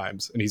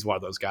sometimes, and he's one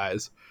of those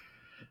guys.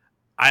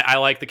 I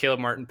like the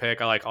Caleb Martin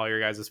pick. I like all your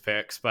guys'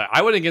 picks, but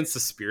I went against the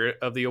spirit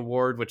of the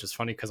award, which is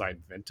funny because I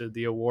invented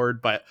the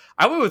award, but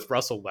I went with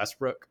Russell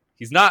Westbrook.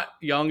 He's not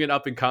young and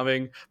up and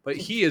coming, but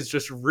he has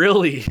just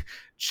really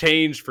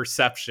changed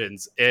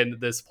perceptions in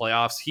this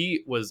playoffs.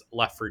 He was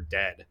left for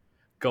dead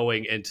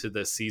going into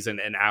this season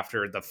and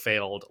after the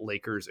failed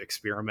Lakers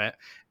experiment.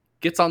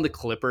 Gets on the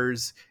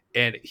Clippers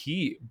and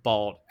he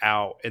balled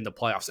out in the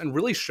playoffs and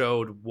really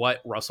showed what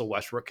Russell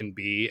Westbrook can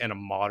be in a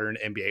modern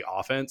NBA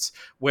offense,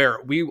 where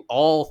we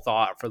all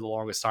thought for the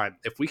longest time,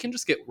 if we can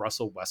just get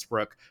Russell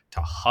Westbrook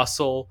to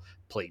hustle,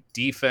 play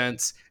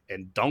defense,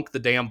 and dunk the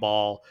damn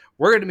ball,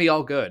 we're going to be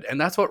all good. And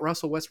that's what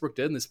Russell Westbrook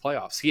did in this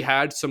playoffs. He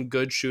had some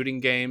good shooting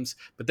games,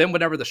 but then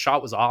whenever the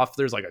shot was off,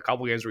 there's a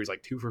couple games where he's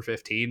 2 for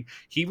 15.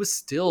 He was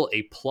still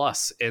a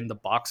plus in the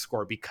box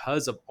score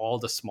because of all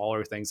the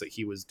smaller things that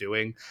he was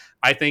doing.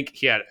 I think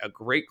he had a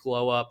great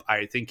glow up.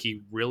 I think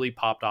he really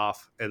popped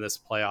off in this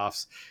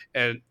playoffs.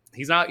 And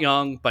he's not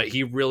young, but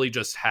he really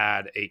just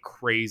had a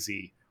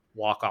crazy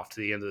walk off to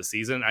the end of the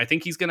season. I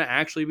think he's going to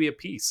actually be a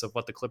piece of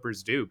what the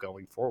Clippers do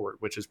going forward,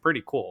 which is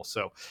pretty cool.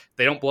 So if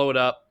they don't blow it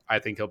up, I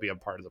think he'll be a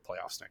part of the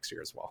playoffs next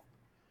year as well.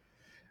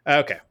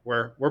 Okay,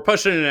 we're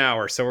pushing an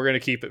hour, so we're going to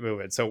keep it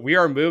moving. So we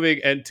are moving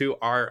into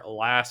our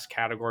last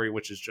category,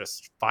 which is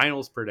just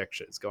finals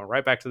predictions, going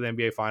right back to the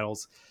NBA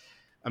finals.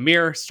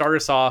 Amir, start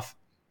us off.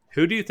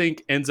 Who do you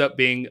think ends up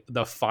being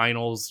the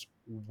finals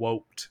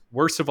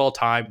worst of all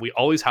time? We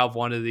always have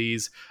one of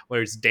these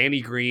where it's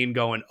Danny Green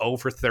going 0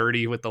 for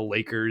 30 with the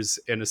Lakers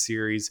in a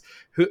series.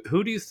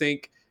 Who do you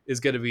think is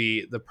going to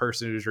be the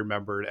person who's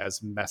remembered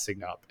as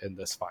messing up in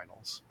this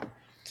finals?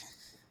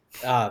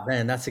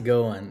 Man, that's a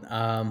good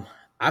one.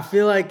 I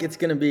feel like it's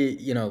going to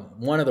be,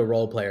 one of the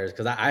role players,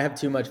 because I have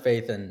too much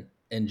faith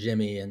in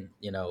Jimmy and,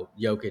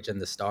 Jokic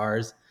and the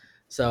stars.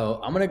 So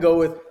I'm going to go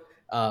with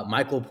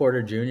Michael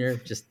Porter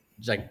Jr. just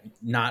like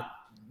not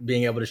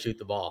being able to shoot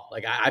the ball.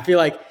 Like I feel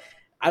like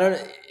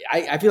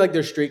I feel like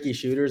they're streaky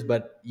shooters,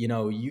 but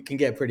you can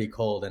get pretty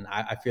cold, and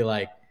I feel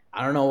like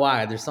I don't know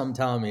why. There's something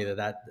telling me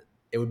that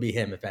it would be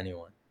him if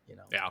anyone.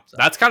 Yeah, so.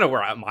 That's kind of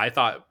where my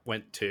thought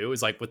went too.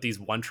 Is like with these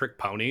one trick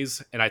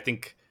ponies, and I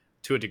think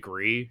to a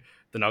degree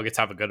the Nuggets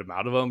have a good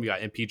amount of them. You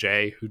got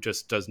MPJ who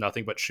just does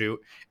nothing but shoot,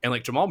 and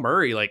like Jamal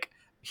Murray, like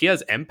he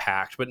has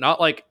impact, but not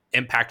like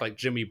impact like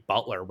Jimmy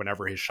Butler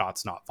whenever his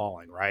shot's not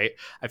falling, right?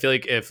 I feel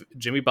like if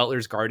Jimmy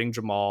Butler's guarding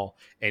Jamal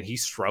and he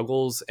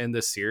struggles in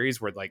this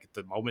series where like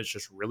the moment's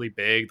just really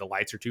big, the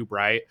lights are too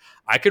bright,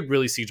 I could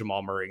really see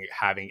Jamal Murray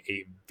having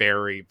a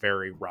very,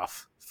 very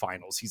rough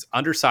finals. He's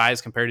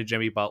undersized compared to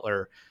Jimmy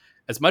Butler.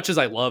 As much as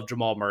I love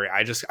Jamal Murray,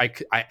 I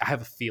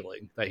have a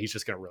feeling that he's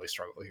just going to really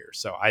struggle here.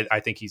 So I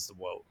think he's the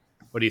woe.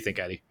 What do you think,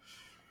 Eddie?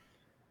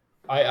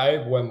 I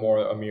went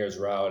more Amir's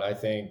route. I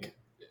think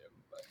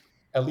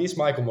at least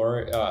at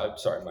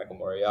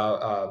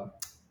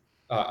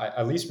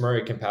least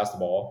Murray can pass the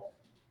ball.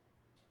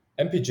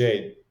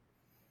 MPJ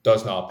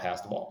does not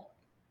pass the ball.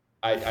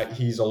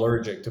 He's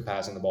allergic to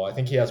passing the ball. I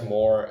think he has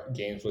more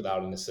games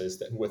without an assist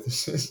than with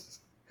assists.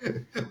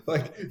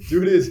 Like,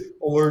 dude is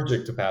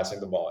allergic to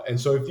passing the ball. And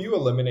so if you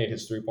eliminate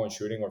his 3-point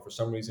shooting, or for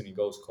some reason he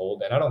goes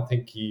cold, and I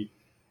think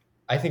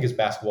his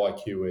basketball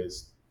IQ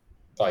is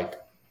like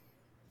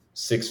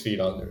 6 feet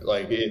under.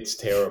 Like, it's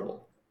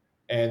terrible.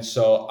 And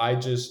so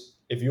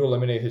if you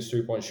eliminate his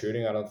 3-point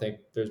shooting, I don't think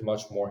there's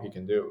much more he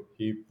can do.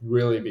 He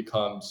really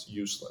becomes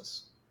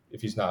useless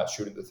if he's not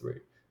shooting the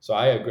three. So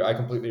I agree. I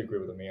completely agree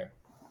with Amir.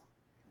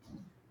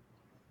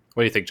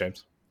 What do you think,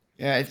 James?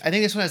 Yeah, I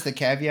think this one has the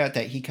caveat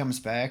that he comes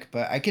back,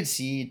 but I could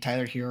see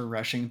Tyler Hero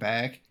rushing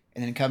back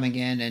and then coming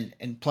in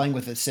and playing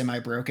with a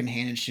semi-broken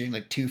hand and shooting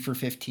like 2 for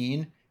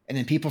 15. And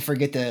then people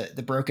forget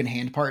the broken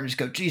hand part and just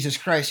go, Jesus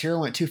Christ, Hero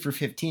went 2 for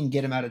 15,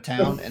 get him out of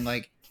town. And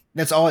like,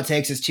 that's all it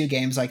takes is 2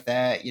 games like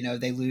that.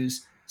 They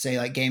lose, say,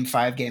 like game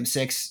 5, game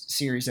 6,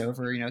 series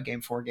over,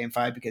 game 4, game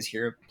 5, because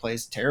Hero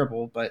plays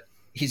terrible, but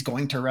he's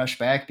going to rush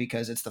back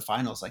because it's the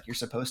finals. Like, you're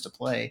supposed to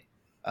play.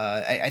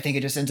 I think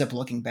it just ends up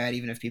looking bad,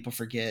 even if people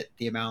forget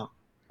the amount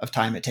of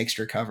time it takes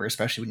to recover,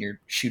 especially when your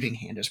shooting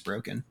hand is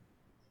broken.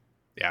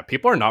 Yeah,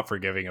 people are not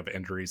forgiving of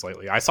injuries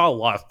lately. I saw a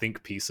lot of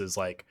think pieces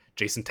like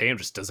Jason Tatum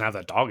just doesn't have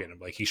that dog in him.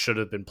 Like, he should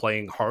have been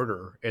playing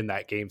harder in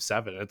that game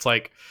 7. It's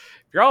like,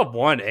 if you're on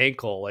one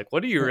ankle, like,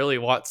 what do you really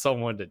want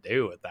someone to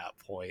do at that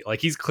point?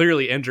 Like, he's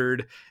clearly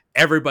injured.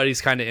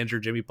 Everybody's kind of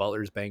injured. Jimmy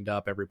Butler's banged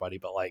up, everybody,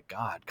 but like,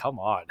 God, come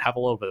on, have a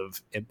little bit of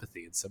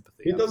empathy and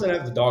sympathy. He doesn't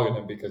have the dog in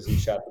him because he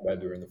shot the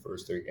bed during the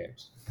first 3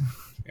 games.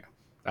 Yeah,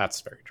 that's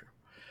very true.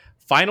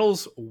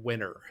 Finals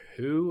winner.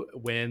 Who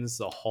wins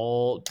the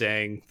whole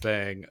dang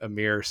thing?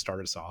 Amir,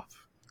 start us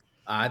off.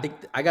 I think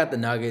I got the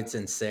Nuggets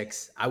in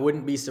 6. I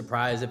wouldn't be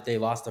surprised if they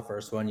lost the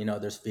first one.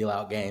 There's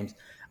feel-out games.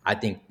 I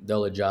think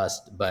they'll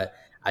adjust, but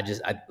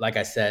like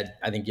I said,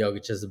 I think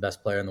Jokic is the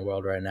best player in the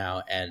world right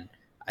now, and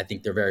I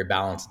think they're very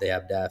balanced. They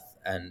have depth,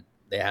 and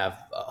they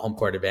have a home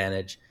court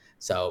advantage.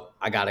 So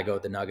I got to go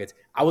with the Nuggets.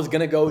 I was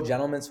going to go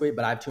gentleman sweep,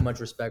 but I have too much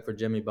respect for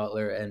Jimmy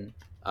Butler and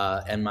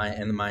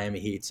the Miami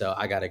Heat, so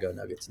I got to go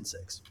Nuggets in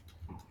 6.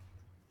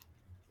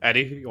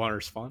 Eddie, you want to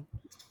respond?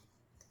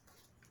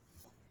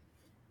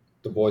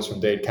 The boys from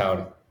Dade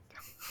County.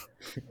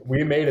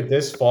 We made it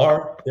this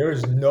far. There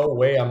is no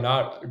way I'm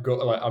not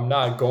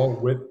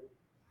going with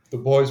the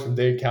boys from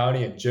Dade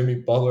County and Jimmy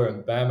Butler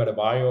and Bam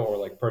Adebayo, or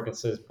like Perkins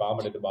says, Bam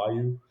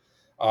Adebayo.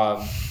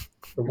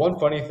 The one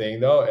funny thing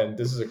though, and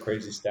this is a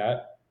crazy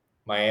stat,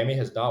 Miami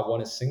has not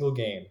won a single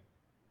game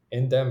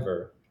in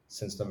Denver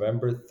since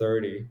November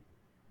 30th,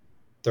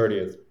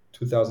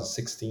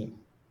 2016.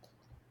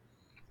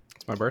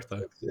 It's my birthday.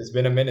 It's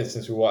been a minute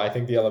since we won. I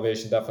think the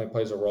elevation definitely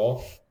plays a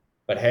role.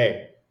 But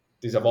hey,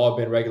 these have all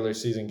been regular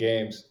season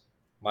games.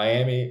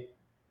 Miami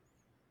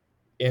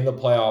in the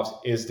playoffs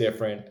is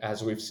different,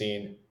 as we've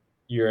seen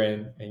year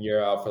in and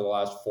year out for the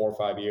last 4 or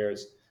 5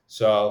 years.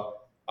 So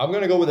I'm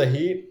going to go with the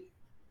Heat.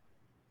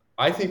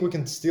 I think we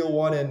can steal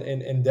one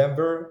in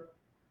Denver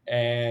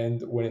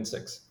and win in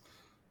 6.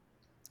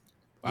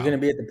 Wow. You going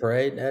to be at the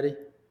parade, Eddie?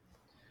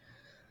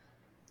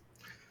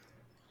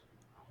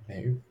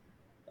 Maybe.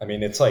 I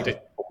mean, it's like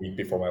a week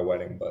before my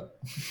wedding, but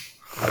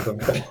I don't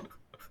know.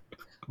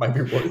 Might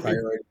be worth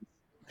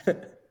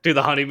it. Do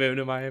the honeymoon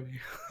in Miami.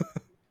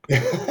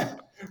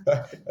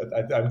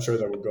 I'm sure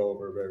that would go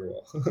over very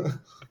well.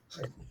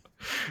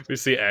 We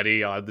see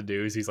Eddie on the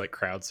news. He's like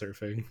crowd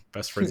surfing.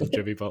 Best friends with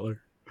Jimmy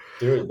Butler.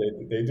 Dude,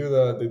 they do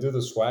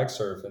the swag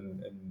surf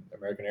in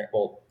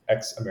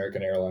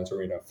ex-American Airlines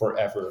Arena,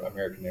 forever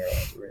American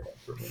Airlines Arena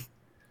for me. You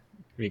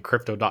mean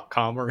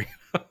Crypto.com Arena?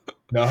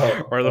 No.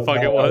 Where the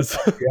fuck it was?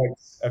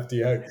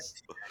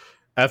 FTX.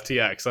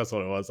 FTX, that's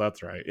what it was.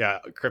 That's right. Yeah,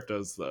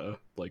 Crypto's the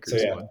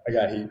Lakers one. I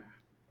got Heat.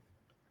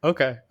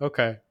 Okay.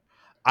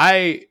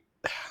 I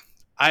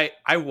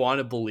want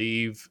to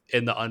believe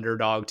in the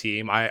underdog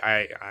team.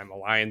 I'm a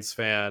Lions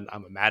fan.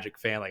 I'm a Magic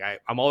fan. Like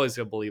I'm always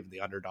gonna believe in the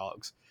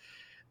underdogs.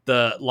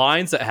 the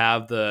lines that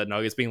have the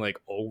Nuggets being like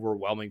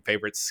overwhelming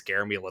favorites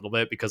scare me a little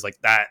bit, because like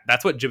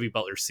that's what Jimmy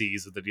Butler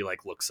sees, and then he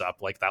like looks up,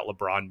 like that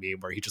LeBron meme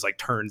where he just like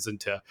turns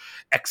into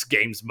X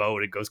Games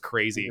mode and goes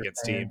crazy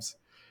against teams.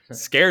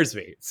 Scares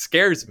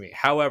me.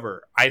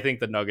 However, I think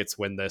the Nuggets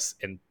win this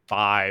in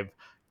 5.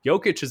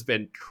 Jokic has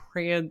been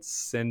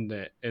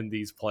transcendent in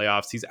these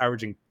playoffs. He's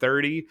averaging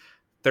 30,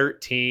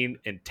 13,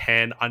 and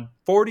 10 on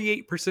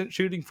 48%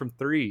 shooting from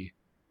 3,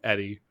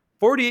 Eddie.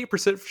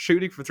 48%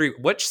 shooting from 3.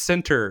 Which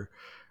center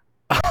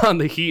on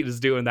the Heat is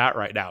doing that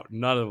right now?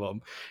 None of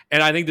them.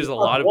 And I think there's a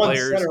lot of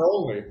players. Center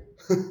only.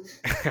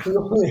 We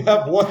only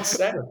have one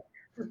center.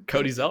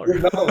 Cody Zeller.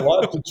 There's not a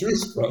lot to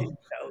choose from.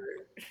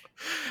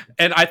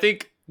 And I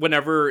think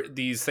whenever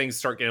these things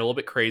start getting a little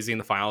bit crazy in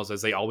the finals,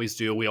 as they always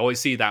do, we always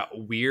see that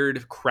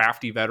weird,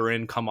 crafty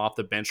veteran come off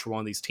the bench for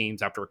one of these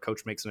teams after a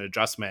coach makes an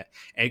adjustment,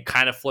 and it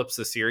kind of flips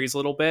the series a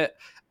little bit.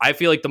 I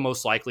feel like the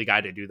most likely guy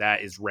to do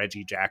that is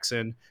Reggie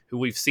Jackson, who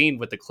we've seen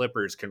with the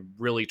Clippers can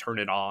really turn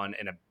it on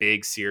in a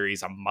big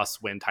series, a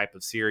must-win type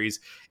of series.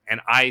 And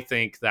I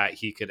think that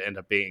he could end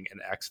up being an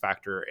X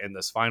factor in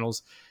this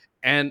finals.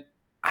 And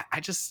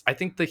I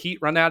think the Heat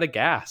run out of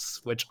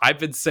gas, which I've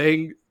been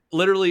saying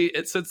literally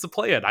since the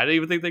play-in. I didn't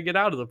even think they get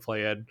out of the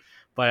play-in,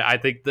 but I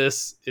think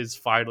this is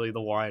finally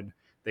the one.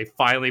 They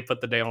finally put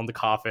the nail in the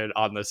coffin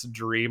on this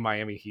dream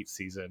Miami Heat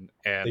season,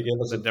 and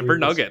the Denver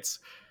Nuggets.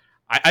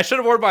 I should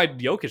have worn my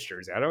Jokic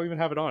jersey. I don't even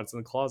have it on. It's in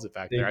the closet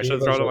back there. I should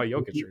have thrown on my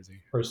Jokic jersey.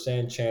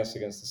 % chance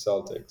against the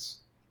Celtics,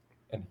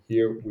 and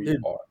here we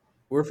are.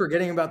 We're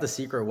forgetting about the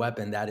secret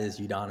weapon that is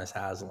Udonis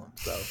Haslem.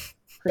 So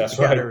that's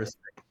right.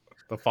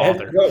 The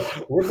father. And, no,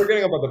 we're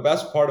forgetting about the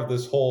best part of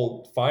this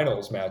whole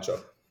finals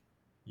matchup.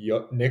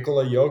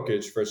 Nikola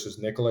Jokic versus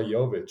Nikola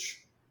Jovic.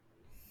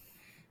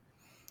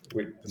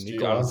 I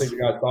don't think you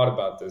guys thought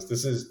about this.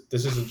 This is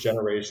a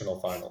generational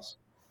finals.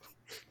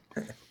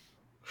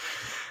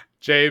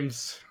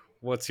 James,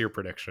 what's your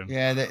prediction?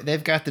 Yeah,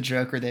 they've got the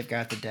Joker. They've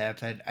got the depth.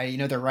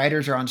 The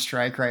writers are on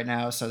strike right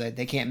now, so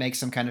they can't make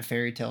some kind of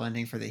fairy tale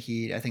ending for the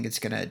Heat. I think it's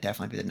going to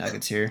definitely be the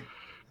Nuggets here.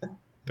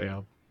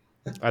 Damn.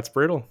 That's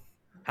brutal.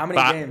 How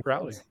many games?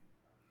 Rally.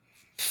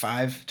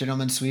 5,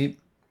 gentlemen sweep.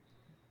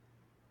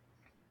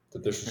 The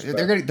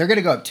disrespect. They're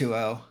gonna go up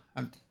 2-0.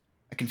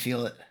 I can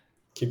feel it.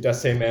 Keep that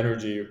same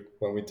energy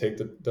when we take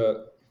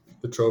the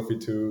trophy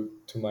to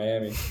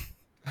Miami.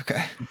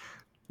 Okay.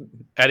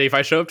 Eddie, if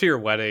I show up to your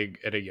wedding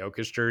in a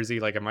Jokic jersey,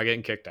 like, am I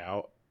getting kicked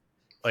out?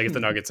 Like, if the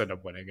Nuggets end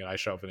up winning and I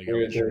show up in a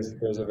Jokic jersey,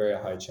 there's a very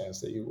high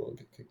chance that you will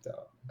get kicked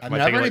out. I've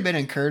already been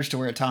encouraged to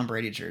wear a Tom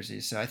Brady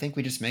jersey, so I think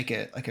we just make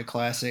it like a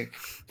classic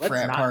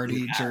frat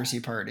party jersey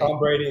party. Tom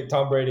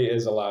Brady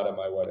is allowed at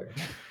my wedding.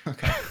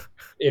 Okay.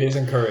 It is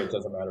encouraged,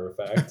 as a matter of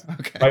fact.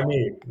 Okay. By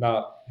me,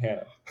 not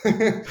Hannah.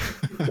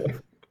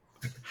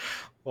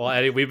 Well,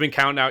 Eddie, we've been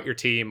counting out your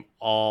team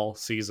all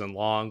season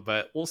long,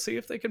 but we'll see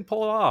if they can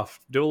pull it off.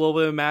 Do a little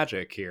bit of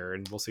magic here,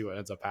 and we'll see what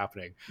ends up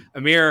happening.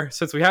 Amir,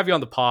 since we have you on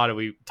the pod and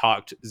we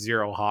talked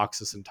zero Hawks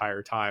this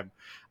entire time,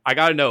 I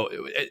got to know,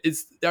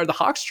 are the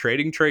Hawks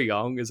trading Trae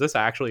Young? Is this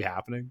actually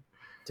happening?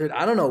 Dude,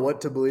 I don't know what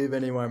to believe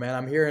anymore, man.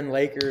 I'm hearing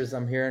Lakers.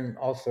 I'm hearing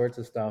all sorts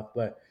of stuff,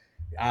 but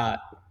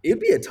it'd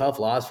be a tough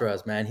loss for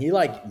us, man. He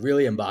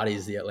really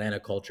embodies the Atlanta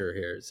culture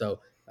here. So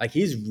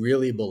he's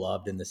really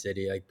beloved in the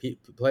city.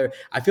 Player,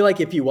 I feel like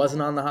if he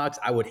wasn't on the Hawks,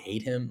 I would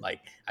hate him.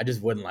 I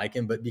just wouldn't like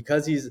him. But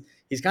because he's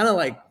kind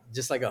of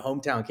just like a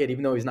hometown kid,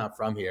 even though he's not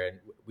from here, and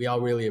we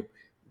all really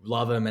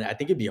love him. And I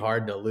think it'd be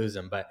hard to lose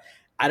him. But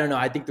I don't know.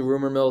 I think the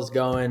rumor mill's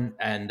going,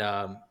 and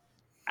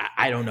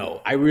I don't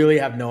know. I really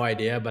have no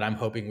idea. But I'm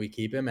hoping we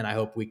keep him, and I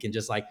hope we can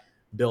just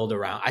build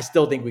around. I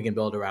still think we can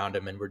build around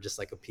him, and we're just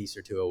a piece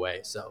or two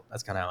away. So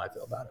that's kind of how I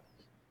feel about it.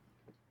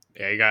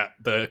 Yeah, you got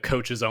the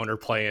coach's owner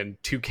playing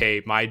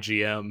 2K My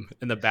GM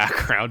in the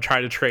background,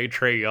 trying to trade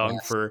Trae Young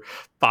for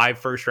 5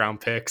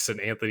 first-round picks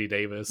and Anthony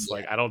Davis.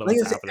 Yeah. I don't know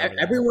what's happening.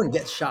 Everyone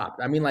gets shopped.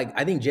 I mean,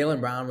 I think Jaylen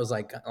Brown was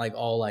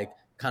all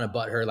kind of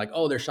butthurt,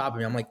 oh, they're shopping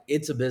me. I'm like,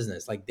 it's a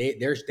business.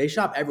 They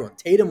shop everyone.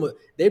 Tatum,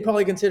 they'd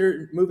probably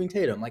consider moving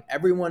Tatum.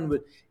 Everyone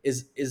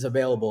is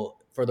available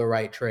for the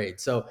right trade.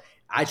 So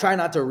I try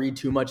not to read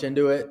too much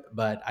into it,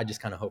 but I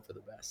just kind of hope for the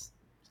best.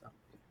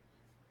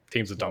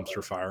 Team's a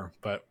dumpster fire,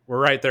 but we're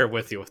right there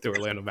with you with the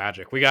Orlando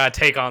Magic. We got to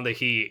take on the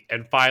Heat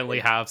and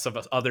finally have some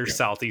other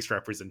Southeast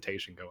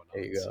representation going on.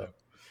 There you go. So,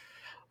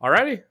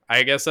 alrighty,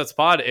 I guess that's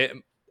pod.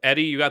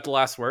 Eddie, you got the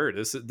last word.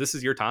 This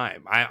is your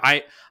time.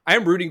 I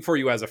am rooting for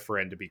you as a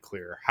friend, to be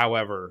clear.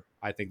 However,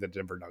 I think the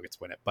Denver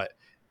Nuggets win it, but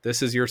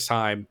this is your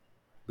time.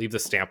 Leave the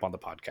stamp on the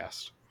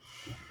podcast.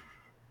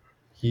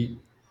 Heat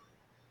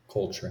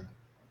culture.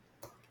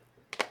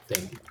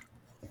 Thank you.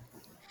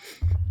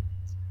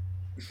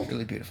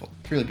 Really beautiful.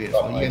 Really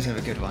beautiful. You guys have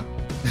a good one.